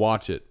I'm going to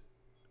watch it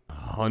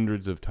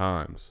hundreds of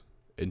times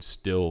and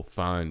still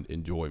find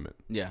enjoyment.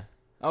 Yeah.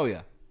 Oh,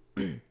 yeah.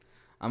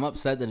 I'm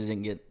upset that it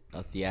didn't get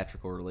a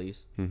theatrical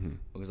release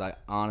because I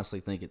honestly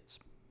think it's,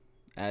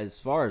 as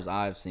far as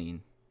I've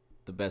seen,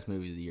 the best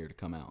movie of the year to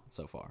come out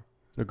so far.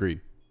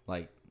 Agreed.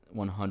 Like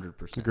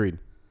 100%.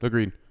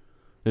 Agreed.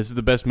 This is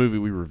the best movie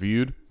we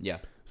reviewed. Yeah.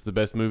 It's the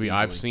best movie Easily.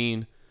 I've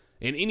seen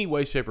in any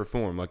way, shape, or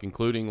form. Like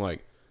including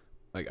like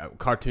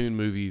cartoon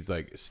movies,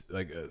 like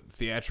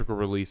theatrical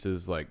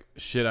releases, like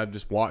shit I've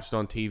just watched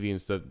on TV and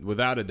stuff.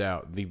 Without a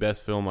doubt, the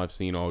best film I've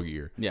seen all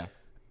year. Yeah.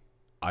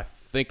 I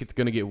think it's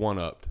gonna get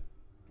one-upped,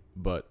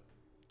 but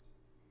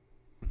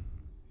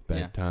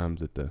bad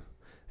times at the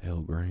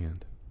El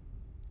Grand.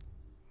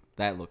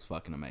 That looks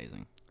fucking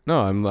amazing.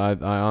 No, I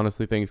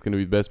honestly think it's going to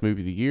be the best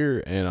movie of the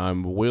year, and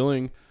I'm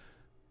willing,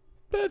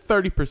 a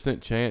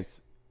 30%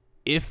 chance,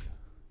 if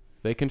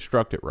they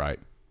construct it right,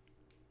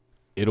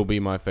 it'll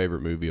be my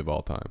favorite movie of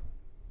all time.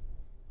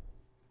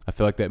 I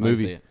feel like that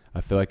movie,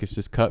 I feel like it's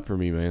just cut for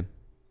me, man.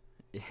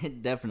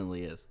 It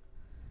definitely is.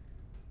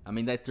 I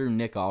mean, they threw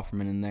Nick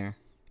Offerman in there.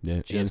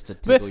 Yeah, just to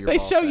tickle your They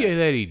ball show sack. you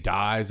that he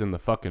dies in the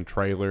fucking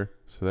trailer,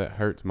 so that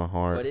hurts my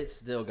heart. But it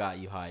still got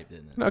you hyped,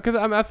 didn't it? No, because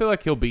I feel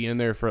like he'll be in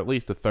there for at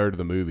least a third of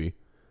the movie.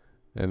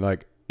 And,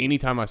 like,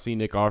 anytime I see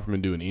Nick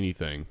Offerman doing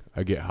anything,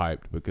 I get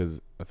hyped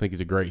because I think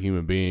he's a great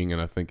human being,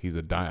 and I think he's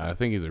a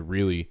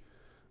really,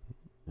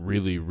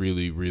 really,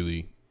 really,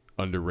 really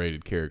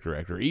underrated character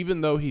actor.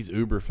 Even though he's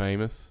uber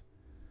famous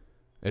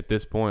at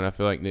this point, I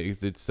feel like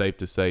it's safe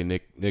to say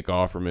Nick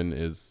Offerman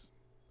is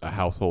a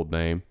household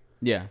name.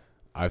 Yeah.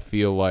 I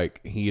feel like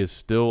he is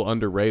still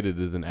underrated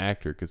as an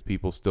actor because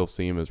people still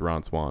see him as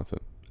Ron Swanson.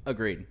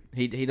 Agreed.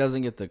 He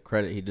doesn't get the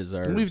credit he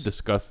deserves. And we've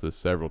discussed this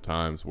several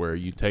times where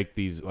you take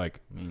these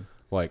like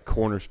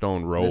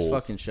cornerstone roles. This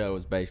fucking show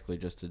is basically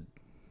just to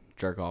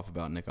jerk off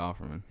about Nick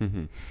Offerman.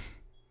 Mm-hmm.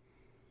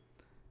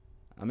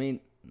 I mean,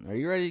 are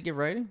you ready to give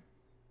rating?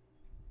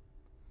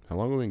 How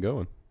long have we been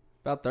going?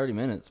 About 30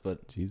 minutes,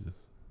 but Jesus.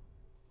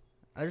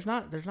 there's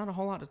not a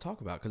whole lot to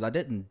talk about because I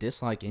didn't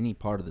dislike any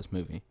part of this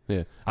movie.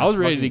 Yeah, I was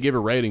ready to give a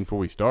rating before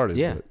we started.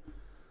 Yeah.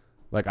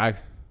 But,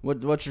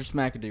 What's your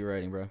Smackadoo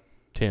rating, bro?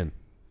 10.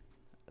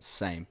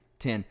 Same.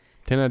 10.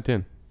 10 out of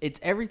 10. It's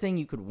everything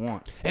you could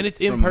want. And it's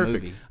from a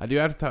imperfect. movie. I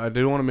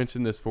do want to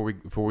mention this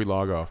before we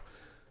log off.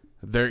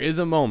 There is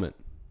a moment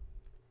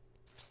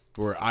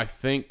where I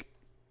think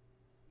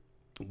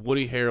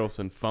Woody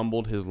Harrelson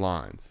fumbled his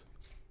lines.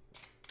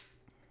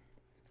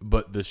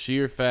 But the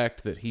sheer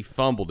fact that he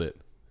fumbled it,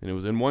 and it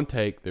was in one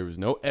take, there was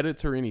no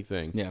edits or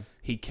anything. Yeah.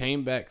 He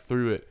came back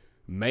through it,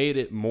 made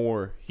it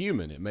more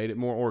human. It made it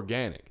more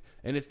organic.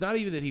 And it's not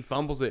even that he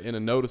fumbles it in a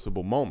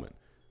noticeable moment.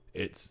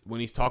 It's when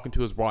he's talking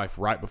to his wife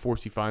right before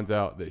she finds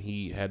out that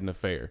he had an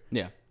affair.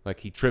 Yeah.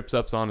 Like he trips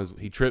up on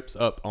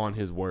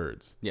his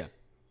words. Yeah.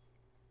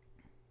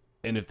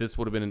 And if this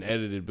would have been an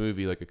edited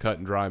movie, like a cut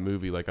and dry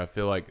movie, like I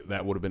feel like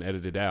that would have been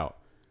edited out,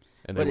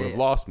 and they would have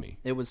lost me.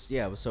 It was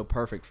so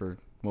perfect for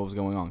what was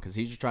going on because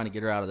he's just trying to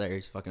get her out of there.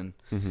 He's fucking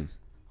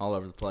all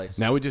over the place.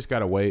 Now we just got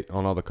to wait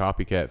on all the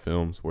copycat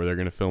films where they're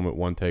going to film it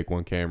one take,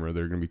 one camera.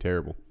 They're going to be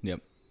terrible.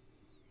 Yep.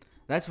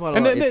 That's what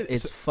And I love. then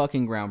It's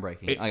fucking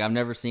groundbreaking. Like I've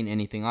never seen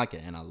anything like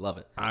it, and I love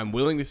it. I'm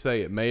willing to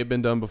say it may have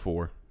been done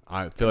before.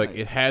 I feel like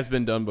it has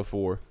been done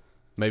before.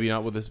 Maybe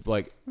not with this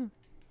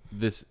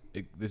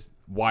this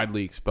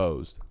widely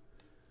exposed.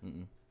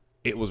 Mm-mm.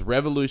 It was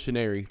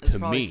revolutionary It's to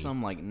probably me.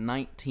 some like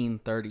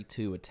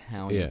 1932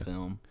 Italian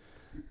film.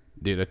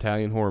 Dude,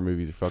 Italian horror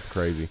movies are fucking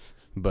crazy.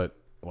 But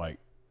like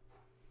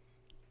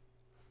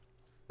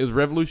it was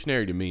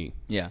revolutionary to me.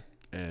 Yeah.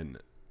 And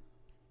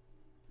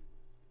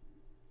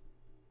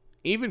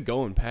even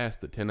going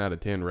past the 10 out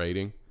of 10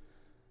 rating,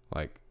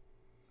 like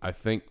I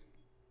think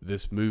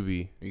this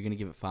movie... Are you going to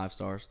give it 5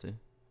 stars too?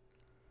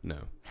 No.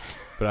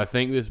 But I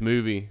think this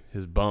movie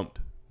has bumped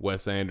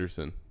Wes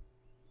Anderson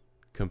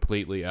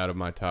completely out of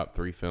my top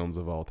 3 films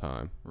of all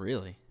time.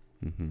 Really?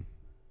 Mm-hmm.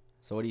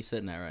 So what are you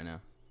sitting at right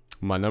now?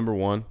 My number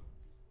 1,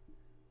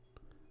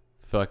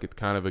 I feel like it's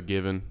kind of a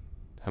given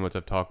how much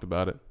I've talked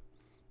about it,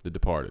 The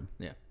Departed.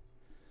 Yeah.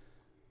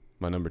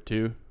 My number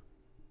 2,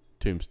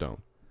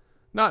 Tombstone.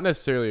 Not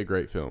necessarily a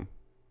great film,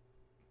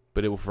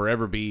 but it will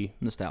forever be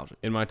nostalgic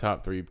in my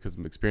top 3 because of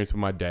my experience with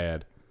my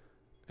dad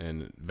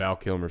and Val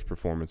Kilmer's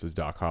performance as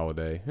Doc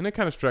Holliday. And it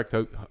kind of strikes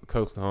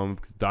close to home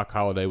because Doc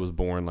Holliday was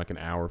born like an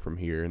hour from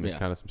here, and there's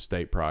kind of some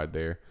state pride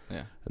there.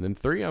 Yeah. And then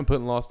 3, I'm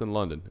putting Lost in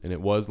London, and it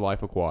was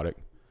Life Aquatic,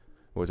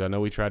 which I know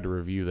we tried to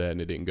review that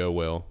and it didn't go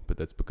well, but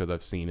that's because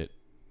I've seen it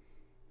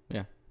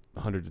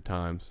hundreds of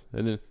times.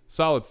 And then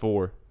solid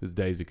 4 is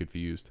Dazed and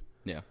Confused.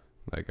 Yeah.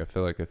 Like, I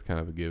feel like that's kind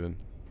of a given.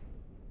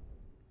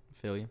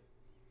 Feel you.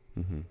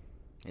 Mm-hmm.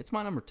 It's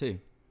my number 2.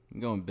 I'm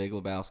going Big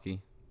Lebowski,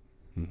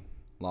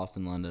 Lost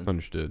in London,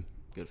 Understood.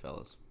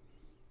 Goodfellas.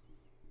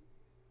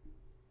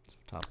 It's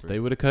top 3. They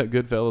would have cut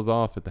Goodfellas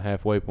off at the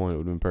halfway point. It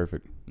would have been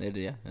perfect.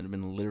 It'd have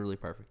been literally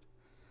perfect.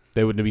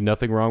 There would be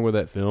nothing wrong with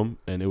that film,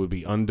 and it would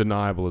be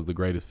undeniable as the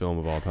greatest film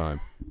of all time.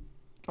 I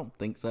don't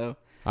think so.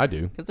 I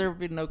do. Because there would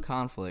be no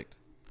conflict.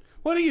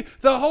 What do you...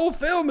 The whole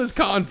film is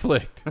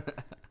conflict.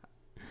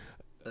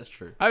 That's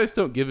true. I just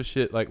don't give a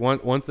shit. Like,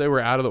 once they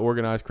were out of the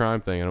organized crime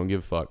thing, I don't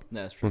give a fuck.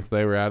 That's true. Once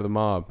they were out of the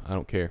mob, I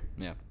don't care.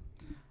 Yeah.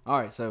 All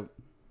right, so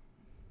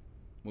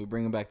we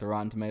bringing back the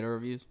Rotten Tomato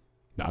reviews?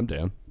 I'm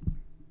down.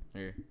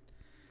 Here.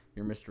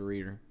 You're Mr.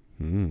 Reader.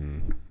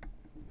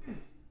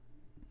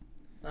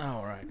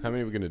 All right. How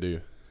many are we going to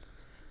do?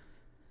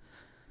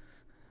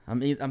 I'm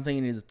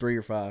thinking either 3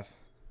 or 5.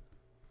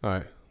 All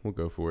right. We'll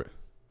go for it.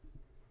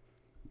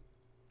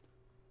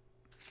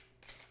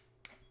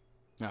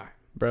 All right.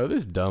 Bro,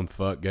 this dumb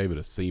fuck gave it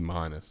a C-.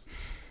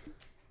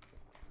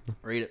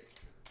 Read it.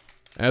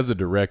 As a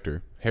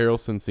director,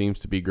 Harrelson seems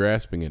to be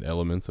grasping at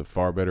elements of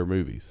far better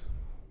movies.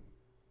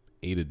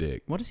 Eat a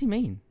dick. What does he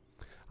mean?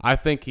 I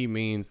think he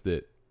means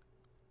that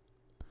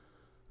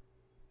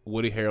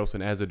Woody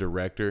Harrelson as a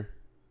director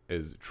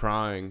is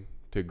trying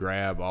to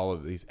grab all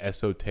of these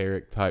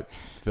esoteric type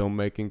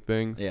filmmaking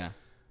things. Yeah.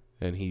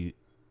 And he's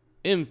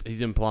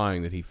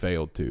implying that he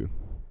failed to.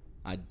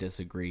 I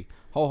disagree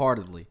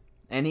wholeheartedly.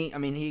 And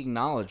he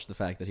acknowledged the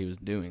fact that he was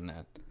doing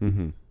that.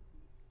 Mm-hmm.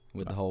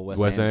 With the whole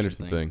Wes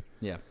Anderson thing.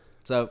 Yeah.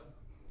 So,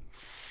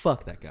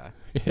 fuck that guy.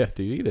 Yeah,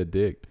 dude, eat a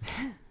dick.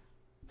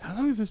 How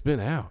long has this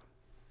been out?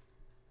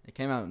 It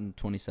came out in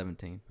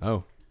 2017.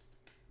 Oh.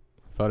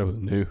 I thought it was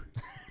new.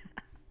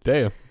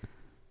 Damn.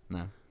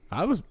 No.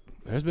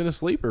 There's been a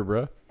sleeper,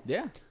 bro.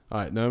 Yeah. All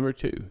right, number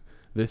 2.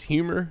 This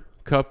humor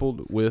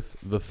coupled with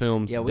the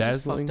film's dazzling.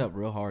 dazzling. Just fucked up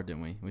real hard,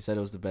 didn't we? We said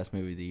it was the best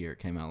movie of the year. It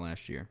came out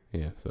last year.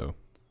 Yeah, so.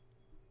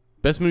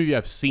 Best movie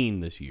I've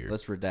seen this year.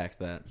 Let's redact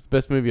that. It's the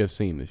best movie I've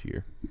seen this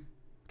year.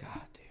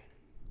 God, dude.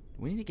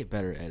 We need to get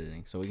better at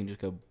editing so we can just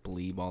go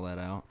bleep all that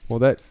out. Well,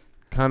 that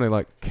kind of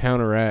like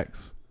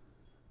counteracts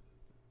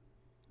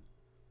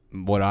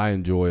what I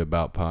enjoy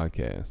about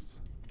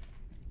podcasts.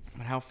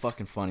 But how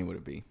fucking funny would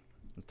it be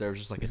if there was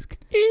just like a...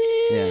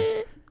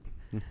 Yeah.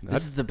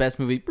 This is the best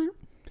movie.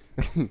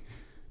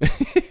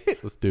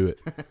 Let's do it.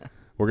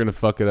 We're going to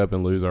fuck it up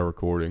and lose our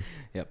recording.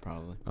 Yeah,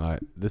 probably. All right.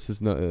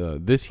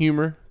 This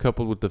humor,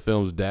 coupled with the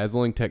film's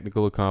dazzling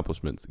technical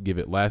accomplishments, give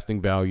it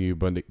lasting value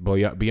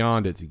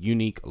beyond its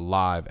unique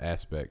live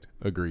aspect.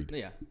 Agreed.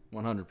 Yeah,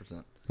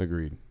 100%.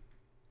 Agreed.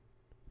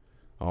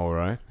 All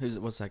right.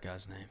 What's that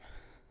guy's name?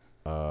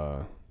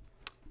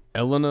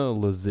 Elena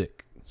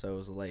Lazik. So it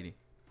was a lady.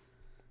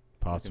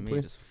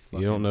 Possibly.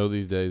 You don't know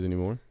these days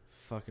anymore.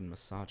 Fucking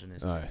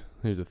misogynist. All right.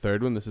 Here's a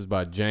third one. This is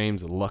by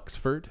James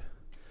Luxford.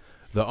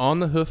 The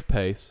on-the-hoof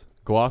pace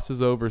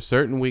glosses over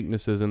certain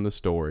weaknesses in the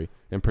story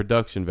and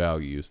production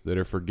values that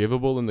are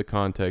forgivable in the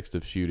context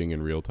of shooting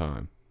in real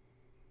time.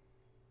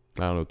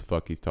 I don't know what the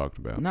fuck he's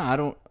talking about.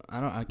 No,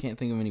 I can't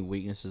think of any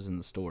weaknesses in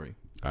the story.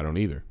 I don't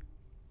either.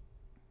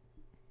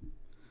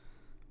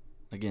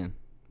 Again,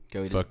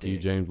 go eat fuck you,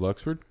 James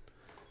Luxford.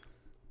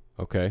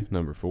 Okay,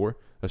 number 4.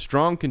 A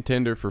strong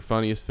contender for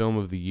funniest film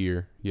of the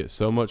year, yet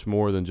so much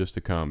more than just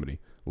a comedy.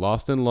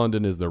 Lost in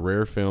London is the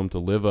rare film to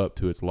live up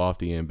to its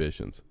lofty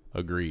ambitions.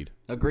 Agreed.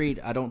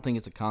 I don't think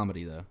it's a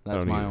comedy though.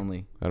 That's my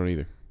only. I don't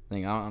either.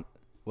 Thing.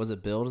 Was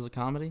it billed as a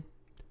comedy?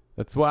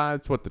 That's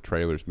what the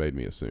trailers made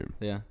me assume.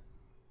 Yeah,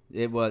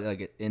 it was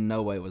like in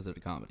no way was it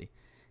a comedy.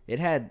 It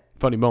had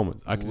funny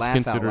moments. I just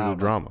consider it a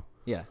drama. Like,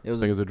 yeah, it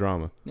was. I think it was a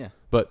drama. Yeah,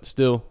 but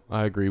still,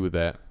 I agree with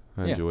that.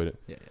 I enjoyed it.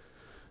 Yeah.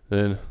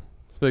 Then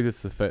let's make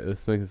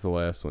this the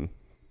last one.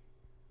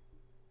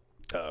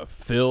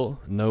 Phil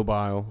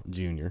Nobile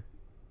Jr.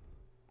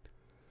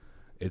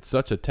 It's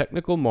such a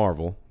technical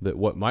marvel that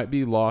what might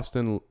be lost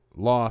in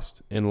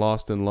Lost in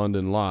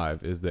London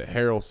Live is that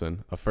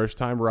Harrelson, a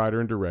first-time writer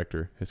and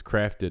director, has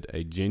crafted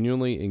a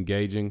genuinely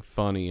engaging,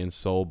 funny, and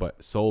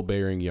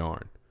soul-bearing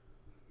yarn.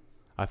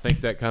 I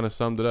think that kind of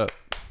summed it up.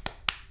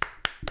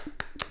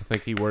 I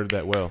think he worded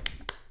that well.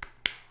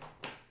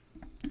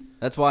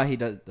 That's why he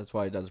does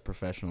it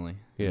professionally.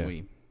 Yeah.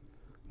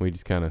 We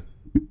just kind of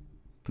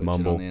mumble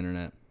shit on the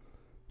internet.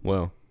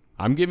 Well,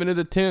 I'm giving it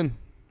a 10.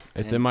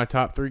 It's in my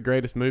top 3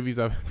 greatest movies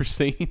I've ever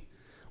seen.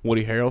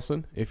 Woody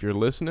Harrelson, if you're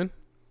listening,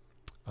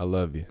 I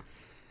love you.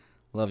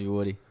 Love you,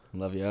 Woody.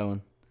 Love you,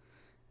 Owen.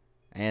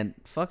 And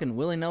fucking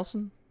Willie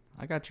Nelson,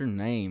 I got your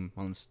name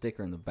on a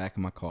sticker in the back of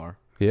my car.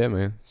 Yeah,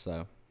 man.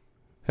 So.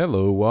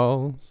 Hello,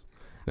 Walls.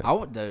 I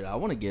want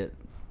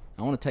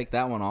to take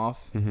that one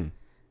off and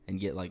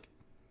get like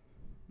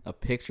a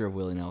picture of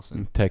Willie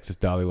Nelson. Texas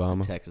Dalai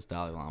Lama.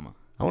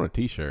 I want a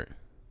t-shirt.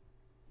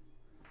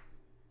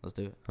 Let's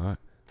do it. All right.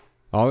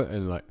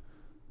 And like,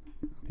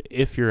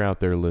 if you're out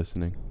there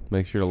listening,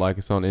 make sure to like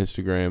us on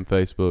Instagram,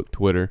 Facebook,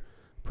 Twitter.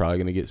 Probably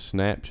going to get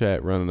Snapchat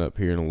running up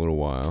here in a little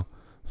while.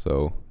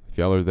 So if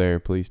y'all are there,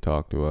 please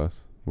talk to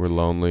us. We're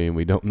lonely and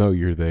we don't know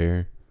you're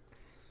there.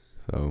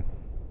 So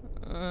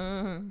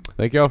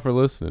thank y'all for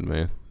listening,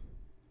 man.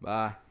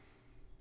 Bye.